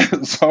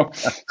 So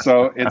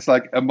it's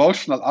like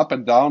emotional up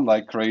and down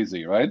like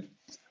crazy, right?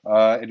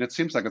 And it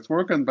seems like it's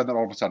working, but then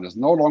all of a sudden it's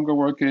no longer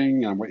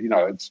working, and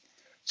it's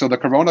so the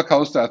Corona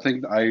coaster. I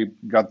think I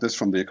got this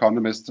from The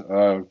Economist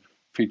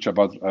feature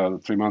about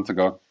 3 months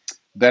ago.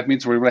 That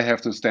means we really have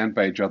to stand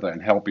by each other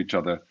and help each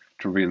other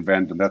to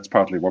reinvent, and that's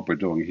partly what we're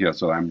doing here.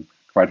 So I'm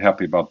quite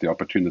happy about the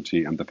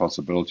opportunity and the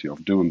possibility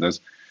of doing this.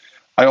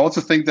 I also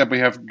think that we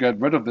have to get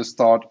rid of this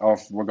thought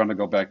of we're going to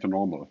go back to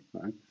normal.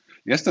 Right?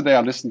 Yesterday,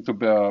 I listened to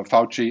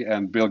Fauci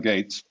and Bill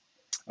Gates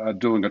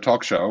doing a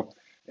talk show,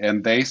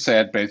 and they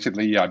said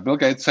basically, Bill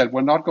Gates said,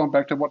 we're not going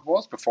back to what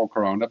was before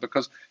Corona,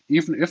 because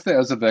even if there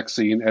is a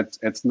vaccine,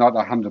 it's not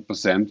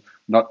 100%.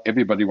 Not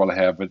everybody will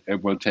have it.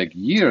 It will take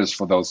years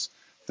for those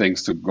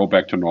things to go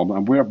back to normal.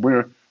 And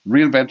we're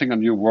reinventing a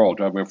new world.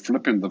 Right? We're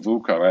flipping the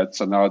VUCA, right?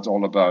 So now it's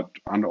all about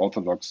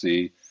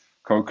unorthodoxy,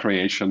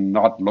 co-creation,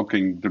 not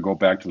looking to go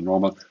back to the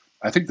normal.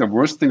 I think the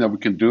worst thing that we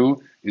can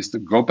do is to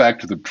go back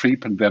to the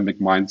pre-pandemic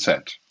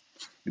mindset,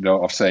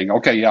 of saying,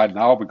 okay, yeah,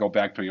 now we go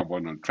back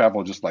to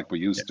travel just like we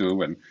used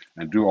to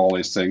and do all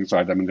these things,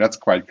 right? I mean, that's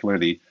quite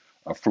clearly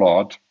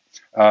flawed.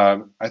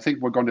 I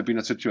think we're going to be in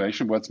a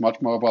situation where it's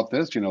much more about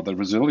this, the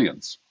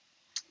resilience,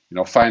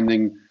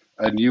 finding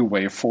a new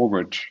way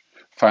forward,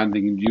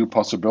 finding new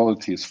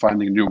possibilities,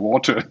 finding new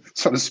water,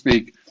 so to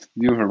speak,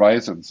 new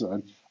horizons.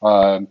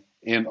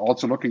 And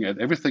also looking at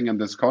everything in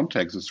this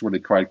context, it's really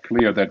quite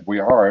clear that we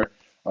are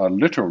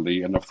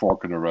literally in a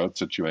fork in the road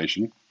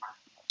situation.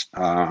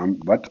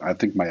 But I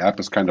think my app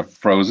is kind of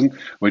frozen,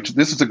 which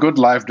this is a good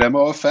live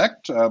demo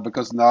effect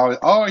because now,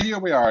 here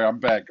we are, I'm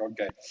back.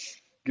 Okay,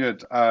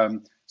 good.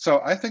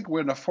 So I think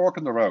we're in a fork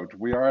in the road.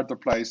 We are at the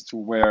place to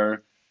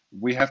where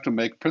we have to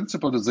make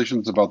principal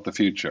decisions about the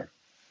future.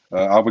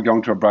 Are we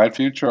going to a bright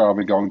future? Or are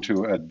we going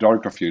to a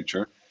darker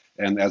future?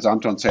 And as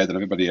Anton said, and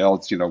everybody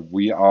else,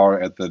 we are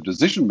at the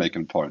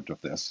decision-making point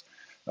of this.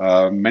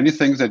 Many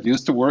things that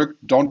used to work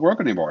don't work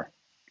anymore.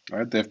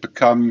 Right? They've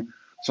become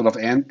sort of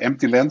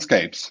empty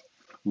landscapes,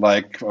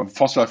 like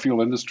fossil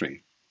fuel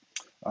industry,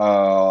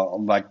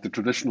 like the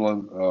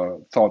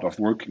traditional thought of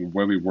working,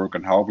 where we work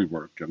and how we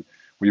work. And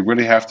we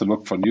really have to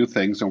look for new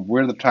things. And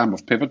we're at the time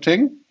of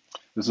pivoting.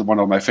 This is one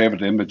of my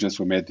favorite images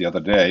we made the other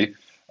day.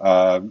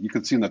 You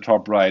can see in the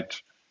top right,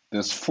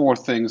 there's 4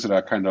 things that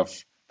are kind of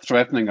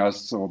threatening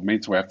us, so it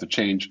means we have to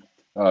change: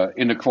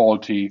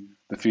 inequality,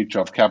 the future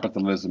of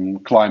capitalism,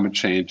 climate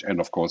change, and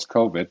of course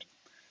COVID.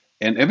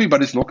 And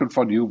everybody's looking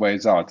for new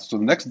ways out. So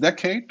the next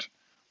decade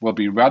will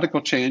be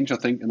radical change. I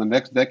think in the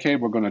next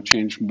decade we're going to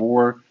change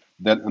more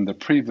than in the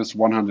previous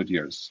 100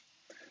 years.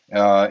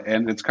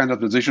 And it's kind of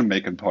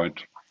decision-making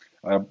point.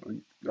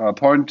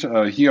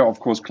 Here, of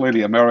course,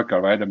 clearly America,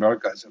 right?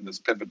 America is in this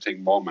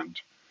pivoting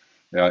moment.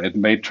 It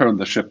may turn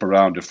the ship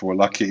around if we're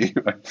lucky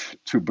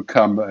to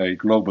become a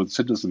global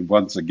citizen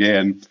once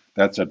again.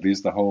 That's at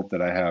least the hope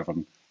that I have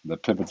on the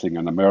pivoting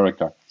in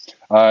America.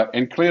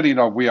 And clearly,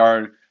 we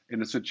are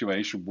in a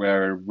situation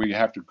where we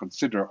have to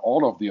consider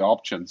all of the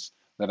options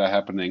that are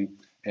happening.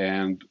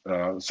 And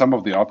some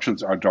of the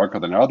options are darker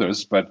than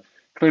others. But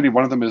clearly,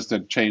 one of them is the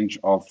change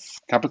of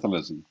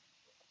capitalism.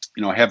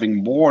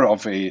 Having more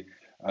of a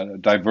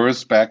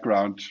diverse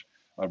background,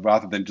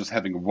 rather than just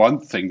having one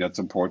thing that's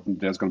important.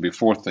 There's going to be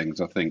 4 things,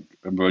 I think,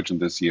 emerging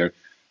this year: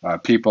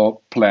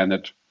 people,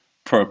 planet,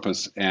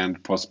 purpose,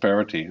 and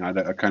prosperity.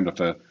 A kind of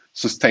a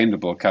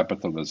sustainable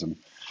capitalism.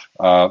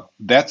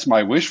 That's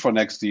my wish for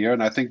next year.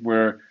 And I think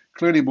we're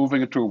clearly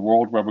moving into a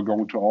world where we're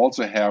going to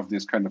also have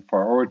these kind of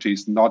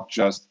priorities, not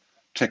just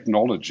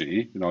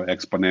technology,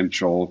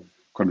 exponential,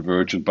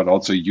 convergent, but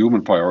also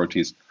human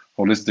priorities,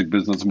 holistic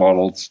business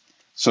models,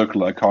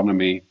 circular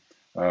economy,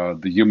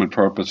 the human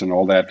purpose and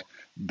all that.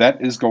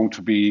 That is going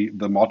to be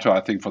the motto,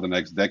 I think, for the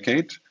next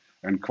decade,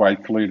 and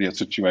quite clearly a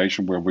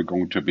situation where we're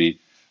going to be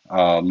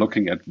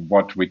looking at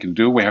what we can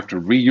do. We have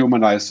to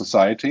rehumanize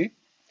society.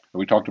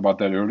 We talked about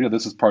that earlier.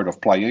 This is part of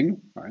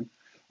playing, right?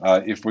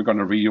 If we're going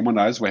to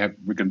rehumanize,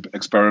 we can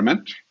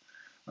experiment.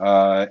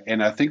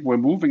 And I think we're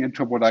moving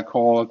into what I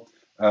call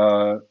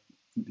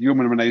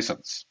human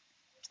renaissance.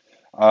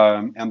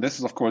 And this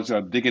is, of course,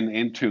 digging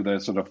into the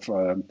sort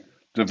of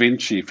Da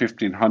Vinci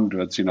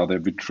 1500s,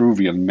 the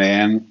Vitruvian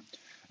man.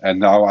 And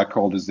now I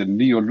call this the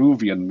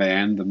Neoluvian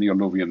man, the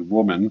Neoluvian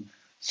woman,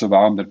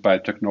 surrounded by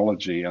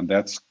technology. And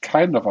that's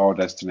kind of our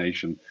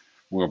destination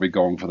where we're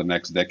going for the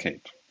next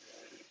decade.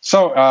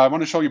 So I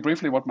want to show you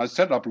briefly what my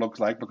setup looks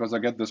like, because I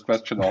get this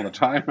question all the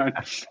time.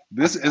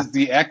 This is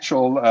the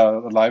actual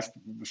live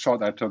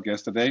shot I took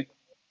yesterday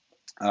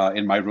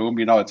in my room.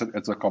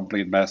 It's a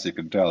complete mess, you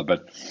can tell.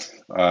 But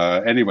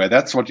anyway,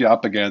 that's what you're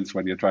up against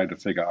when you're trying to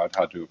figure out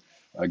how to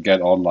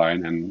get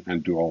online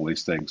and do all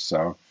these things.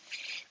 So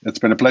it's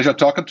been a pleasure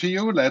talking to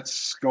you.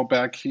 Let's go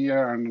back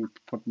here and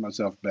put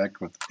myself back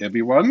with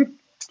everyone.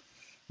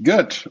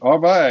 Good. All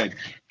right.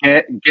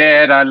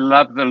 Gerd, I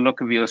love the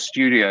look of your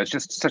studio. It's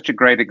just such a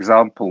great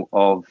example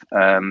of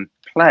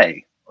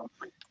play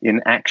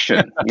in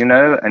action,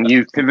 and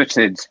you've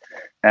pivoted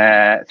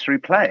through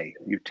play.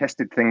 You've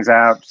tested things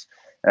out.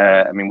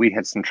 We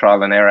had some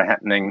trial and error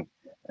happening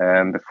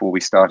before we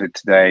started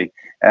today,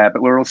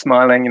 but we're all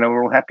smiling.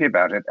 We're all happy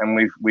about it, and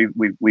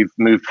we've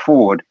moved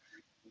forward.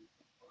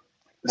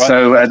 Well,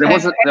 so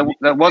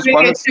there was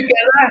one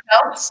together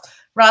helps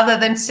rather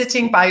than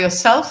sitting by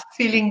yourself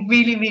feeling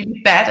really,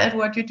 really bad at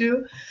what you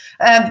do.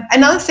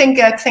 Another thing,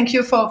 thank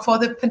you for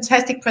the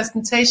fantastic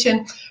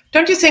presentation.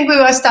 Don't you think we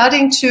are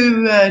starting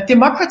to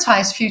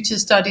democratize future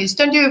studies?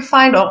 Don't you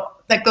find,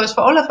 that goes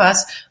for all of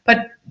us,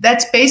 but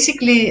that's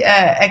basically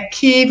a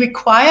key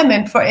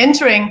requirement for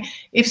entering.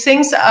 If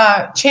things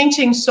are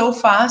changing so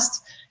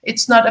fast,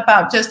 it's not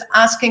about just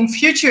asking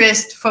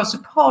futurists for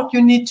support.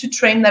 You need to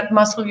train that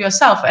muscle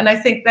yourself. And I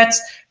think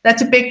that's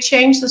a big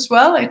change as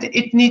well.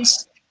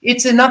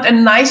 It's not a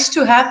nice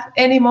to have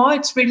anymore.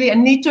 It's really a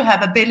need to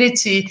have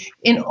ability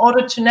in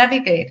order to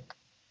navigate.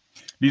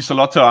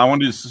 Liselotte, I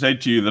wanted to say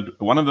to you that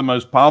one of the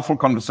most powerful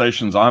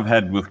conversations I've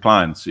had with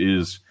clients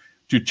is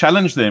to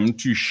challenge them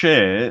to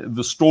share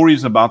the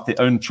stories about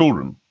their own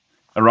children.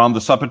 around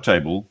the supper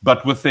table,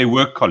 but with their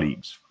work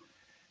colleagues.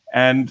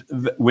 And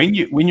when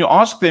you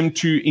ask them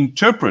to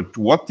interpret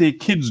what their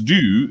kids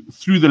do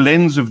through the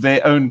lens of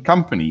their own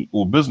company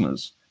or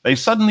business, they're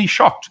suddenly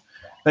shocked.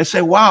 They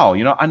say, wow,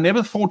 I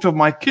never thought of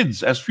my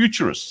kids as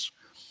futurists.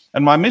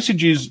 And my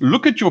message is,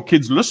 look at your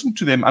kids, listen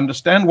to them,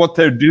 understand what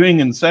they're doing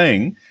and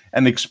saying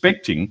and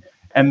expecting,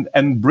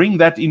 and bring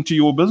that into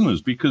your business,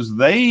 because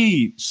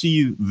they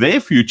see their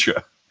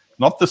future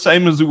not the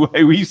same as the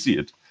way we see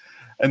it.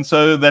 And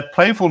so that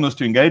playfulness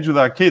to engage with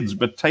our kids,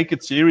 but take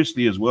it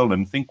seriously as well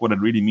and think what it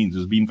really means,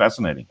 has been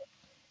fascinating.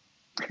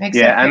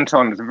 Exactly. Yeah,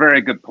 Anton, it's a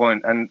very good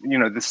point. And,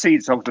 the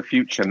seeds of the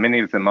future, many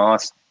of them are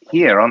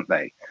here, aren't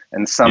they?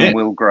 And some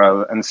will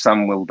grow and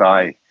some will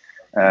die,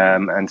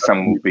 and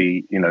some will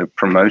be,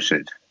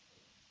 promoted.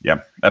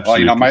 Yeah,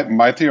 absolutely. Well,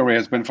 my theory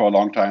has been for a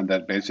long time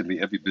that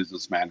basically every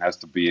businessman has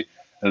to be,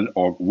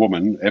 or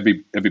woman,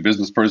 every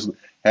business person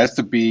has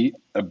to be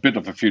a bit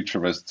of a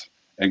futurist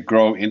and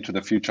grow into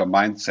the future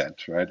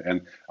mindset, right?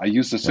 And I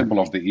use the symbol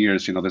of the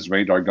ears, this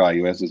radar guy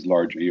who has his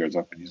large ears.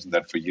 I've been using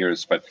that for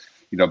years, but,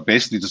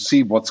 basically to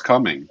see what's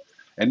coming.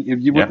 And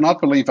you would not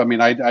believe,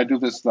 I do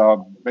this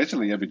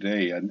basically every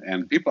day,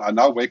 and people are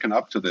now waking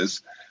up to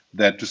this,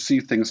 that to see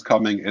things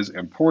coming is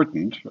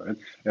important, right?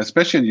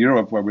 Especially in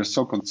Europe, where we're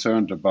so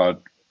concerned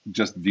about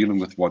just dealing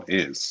with what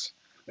is.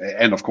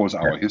 And of course,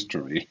 our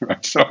history,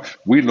 right? So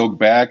we look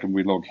back and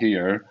we look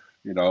here,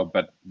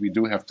 but we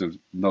do have to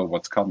know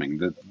what's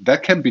coming.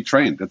 That can be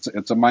trained. It's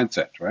a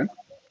mindset, right?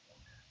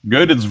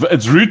 Good.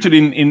 It's rooted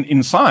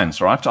in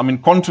science, right?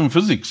 Quantum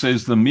physics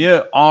says the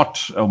mere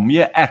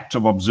act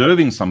of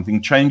observing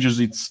something changes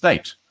its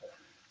state.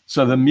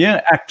 So the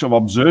mere act of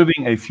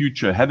observing a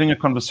future, having a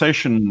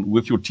conversation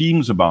with your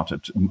teams about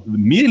it,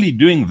 merely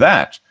doing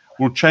that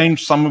will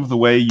change some of the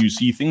way you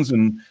see things,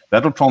 and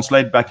that'll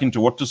translate back into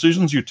what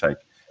decisions you take.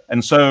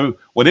 And so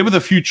whatever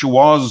the future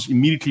was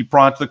immediately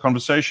prior to the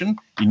conversation,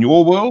 in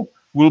your world,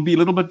 will be a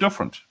little bit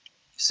different.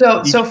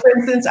 So for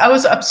instance, I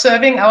was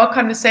observing our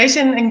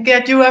conversation, and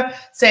Gert, you were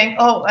saying,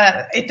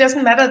 it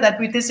doesn't matter that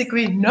we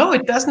disagree. No,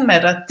 it doesn't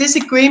matter.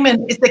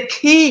 Disagreement is the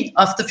key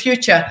of the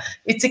future.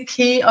 It's a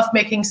key of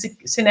making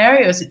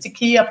scenarios. It's a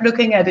key of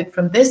looking at it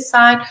from this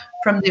side,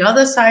 from the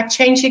other side,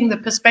 changing the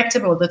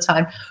perspective all the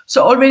time.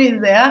 So already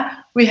there,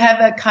 we have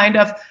a kind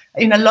of,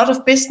 in a lot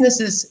of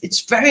businesses,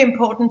 it's very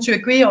important to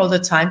agree all the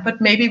time, but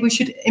maybe we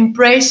should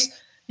embrace,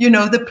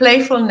 the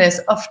playfulness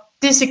of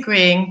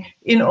disagreeing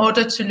in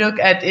order to look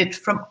at it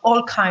from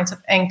all kinds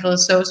of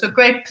angles. So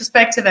great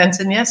perspective,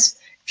 Anton. Yes,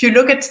 if you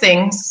look at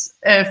things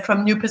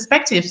from new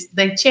perspectives,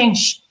 they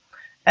change.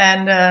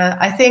 And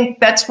I think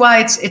that's why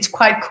it's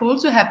quite cool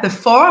to have the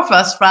four of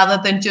us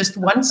rather than just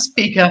one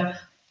speaker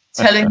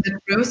telling the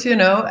truth,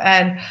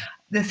 And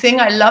the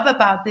thing I love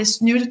about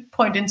this new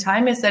point in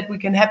time is that we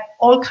can have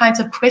all kinds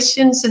of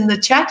questions in the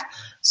chat.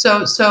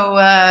 So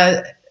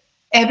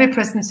every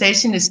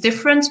presentation is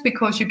different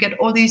because you get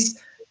all these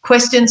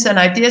questions and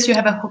ideas. You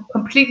have a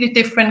completely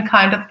different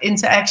kind of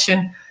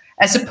interaction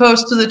as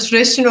opposed to the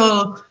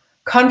traditional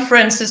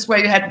conferences where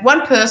you had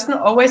one person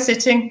always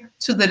sitting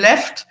to the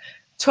left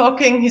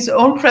talking his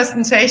own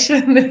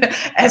presentation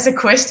as a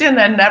question,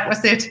 and that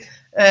was it.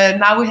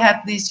 Now we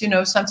have these,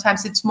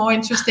 sometimes it's more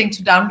interesting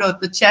to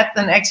download the chat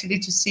than actually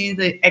to see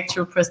the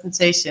actual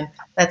presentation.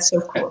 That's so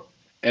cool.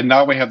 And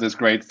now we have this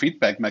great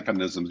feedback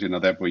mechanisms,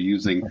 that we're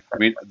using.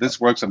 This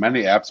works on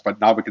many apps,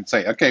 but now we can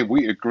say, okay,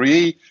 we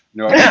agree.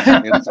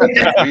 It's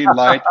a green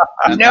light,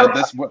 and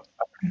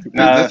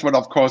this would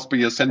of course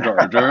be a sender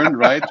adjourn,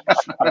 right?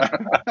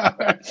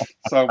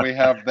 So we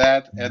have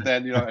that, and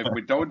then if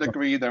we don't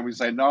agree, then we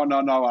say no,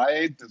 I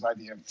hate this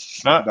idea.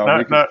 No,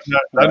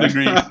 don't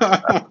agree.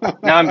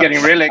 Now I'm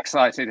getting really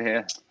excited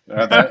here.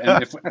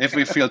 And if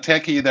we feel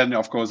techie, then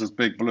of course it's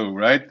big blue,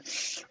 right?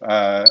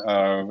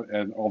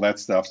 And all that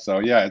stuff. So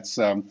yeah, it's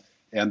and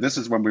this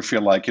is when we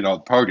feel like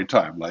party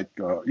time, like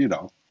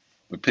the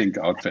pink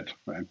outfit,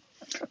 right?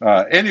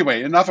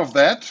 Anyway, enough of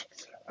that.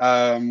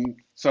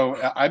 So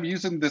I'm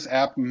using this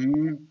app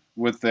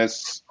with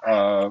this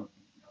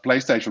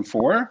PlayStation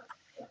 4.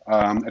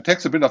 It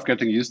takes a bit of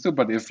getting used to,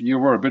 but if you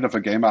were a bit of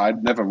a gamer, I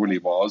never really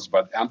was,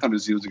 but Anton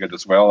is using it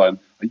as well. And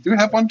do you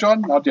have one,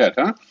 John? Not yet,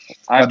 huh?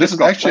 I just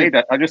got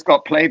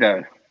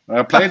Play-Doh.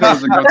 Play-Doh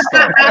is a good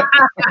start.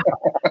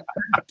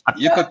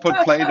 You could put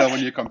Play-Doh on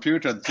your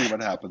computer and see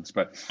what happens.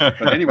 But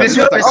anyway, this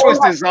was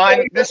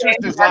designed as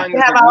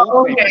a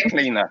wallpaper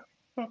cleaner.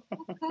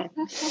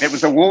 It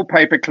was a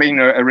wallpaper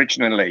cleaner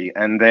originally,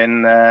 and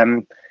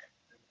then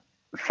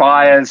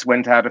fires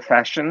went out of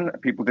fashion.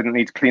 People didn't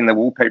need to clean their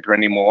wallpaper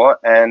anymore,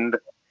 and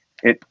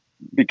it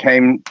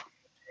became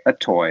a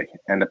toy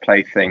and a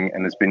plaything,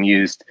 and has been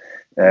used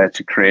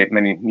to create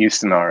many new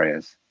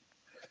scenarios.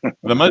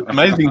 The most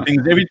amazing thing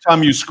is every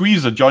time you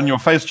squeeze it, John, your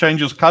face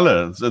changes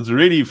color. It's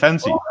really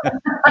fancy.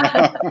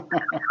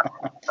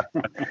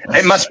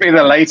 It must be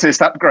the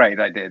latest upgrade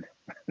I did.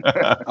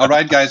 All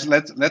right, guys,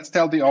 let's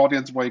tell the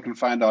audience where you can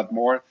find out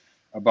more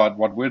about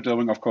what we're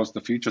doing. Of course,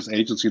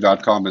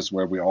 thefuturesagency.com is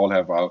where we all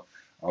have our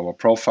our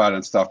profile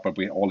and stuff, but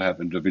we all have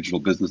individual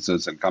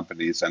businesses and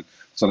companies. And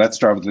so let's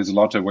start with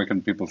Liselotte. Where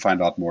can people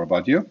find out more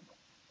about you?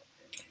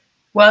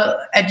 Well,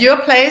 at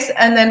your place,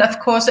 and then of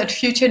course at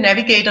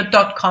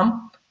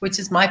futurenavigator.com, which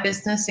is my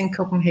business in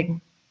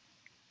Copenhagen.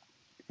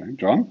 Okay,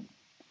 John?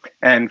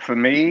 And for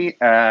me,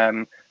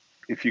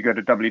 if you go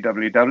to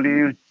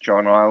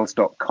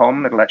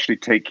www.johniles.com, it'll actually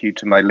take you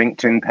to my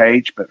LinkedIn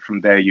page. But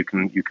from there, you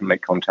can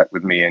make contact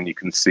with me and you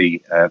can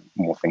see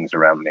more things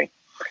around me.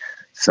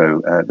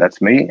 So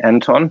that's me.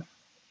 Anton?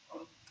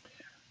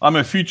 I'm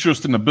a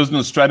futurist and a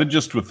business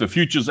strategist with the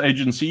Futures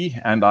Agency,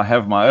 and I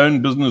have my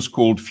own business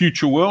called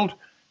Future World,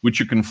 which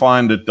you can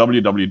find at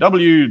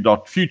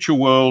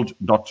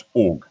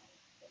www.futureworld.org.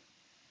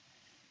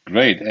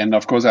 Great. And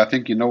of course, I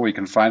think you know where you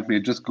can find me.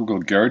 Just Google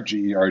GERD,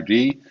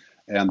 G-E-R-D,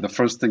 and the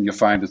first thing you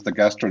find is the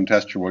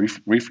gastrointestinal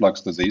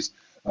reflux disease.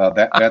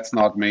 That's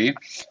not me.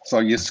 So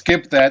you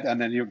skip that,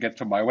 and then you get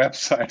to my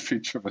website,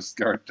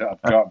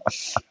 futurewithgerd.com.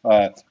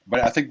 But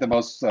I think the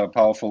most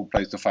powerful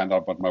place to find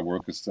out about my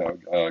work is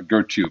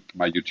GERDTube,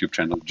 my YouTube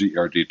channel,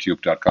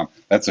 gerdtube.com.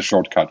 That's a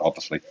shortcut,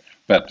 obviously,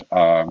 but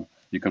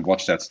you can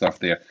watch that stuff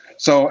there.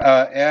 So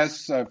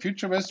as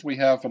futurists, we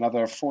have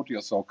another 40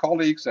 or so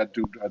colleagues that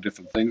do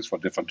different things for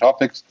different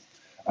topics.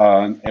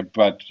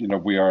 But you know,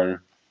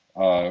 we're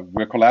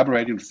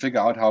collaborating to figure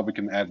out how we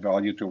can add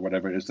value to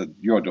whatever it is that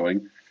you're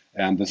doing.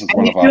 And this is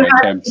one of our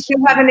attempts. If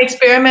you have an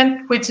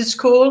experiment which is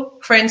cool,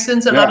 for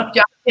instance, a lot of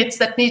young kids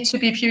that need to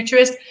be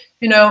futurists,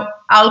 you know,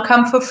 I'll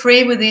come for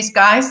free with these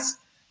guys,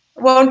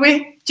 won't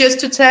we? Just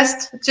to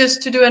test,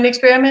 just to do an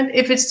experiment.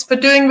 If it's for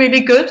doing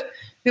really good,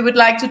 we would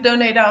like to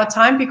donate our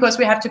time because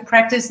we have to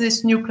practice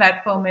this new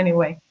platform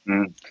anyway.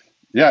 Mm.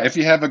 Yeah, if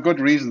you have a good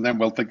reason, then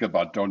well think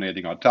about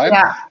donating our time.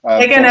 Yeah,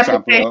 take an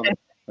application.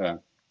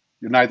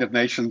 United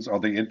Nations or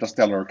the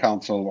Interstellar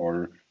Council,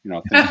 or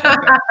things like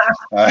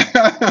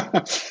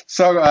that.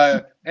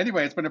 So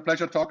anyway, it's been a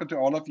pleasure talking to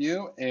all of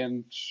you,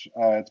 and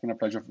it's been a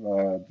pleasure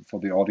for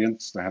the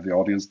audience to have the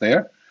audience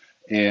there.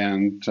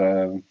 And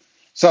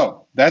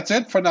so that's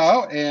it for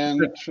now,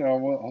 and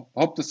we'll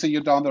hope to see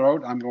you down the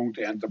road. I'm going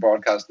to end the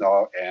broadcast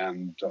now,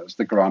 and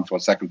stick around for a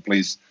second,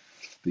 please,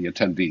 the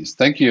attendees.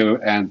 Thank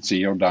you, and see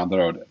you down the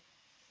road.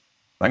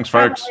 Thanks,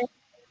 folks.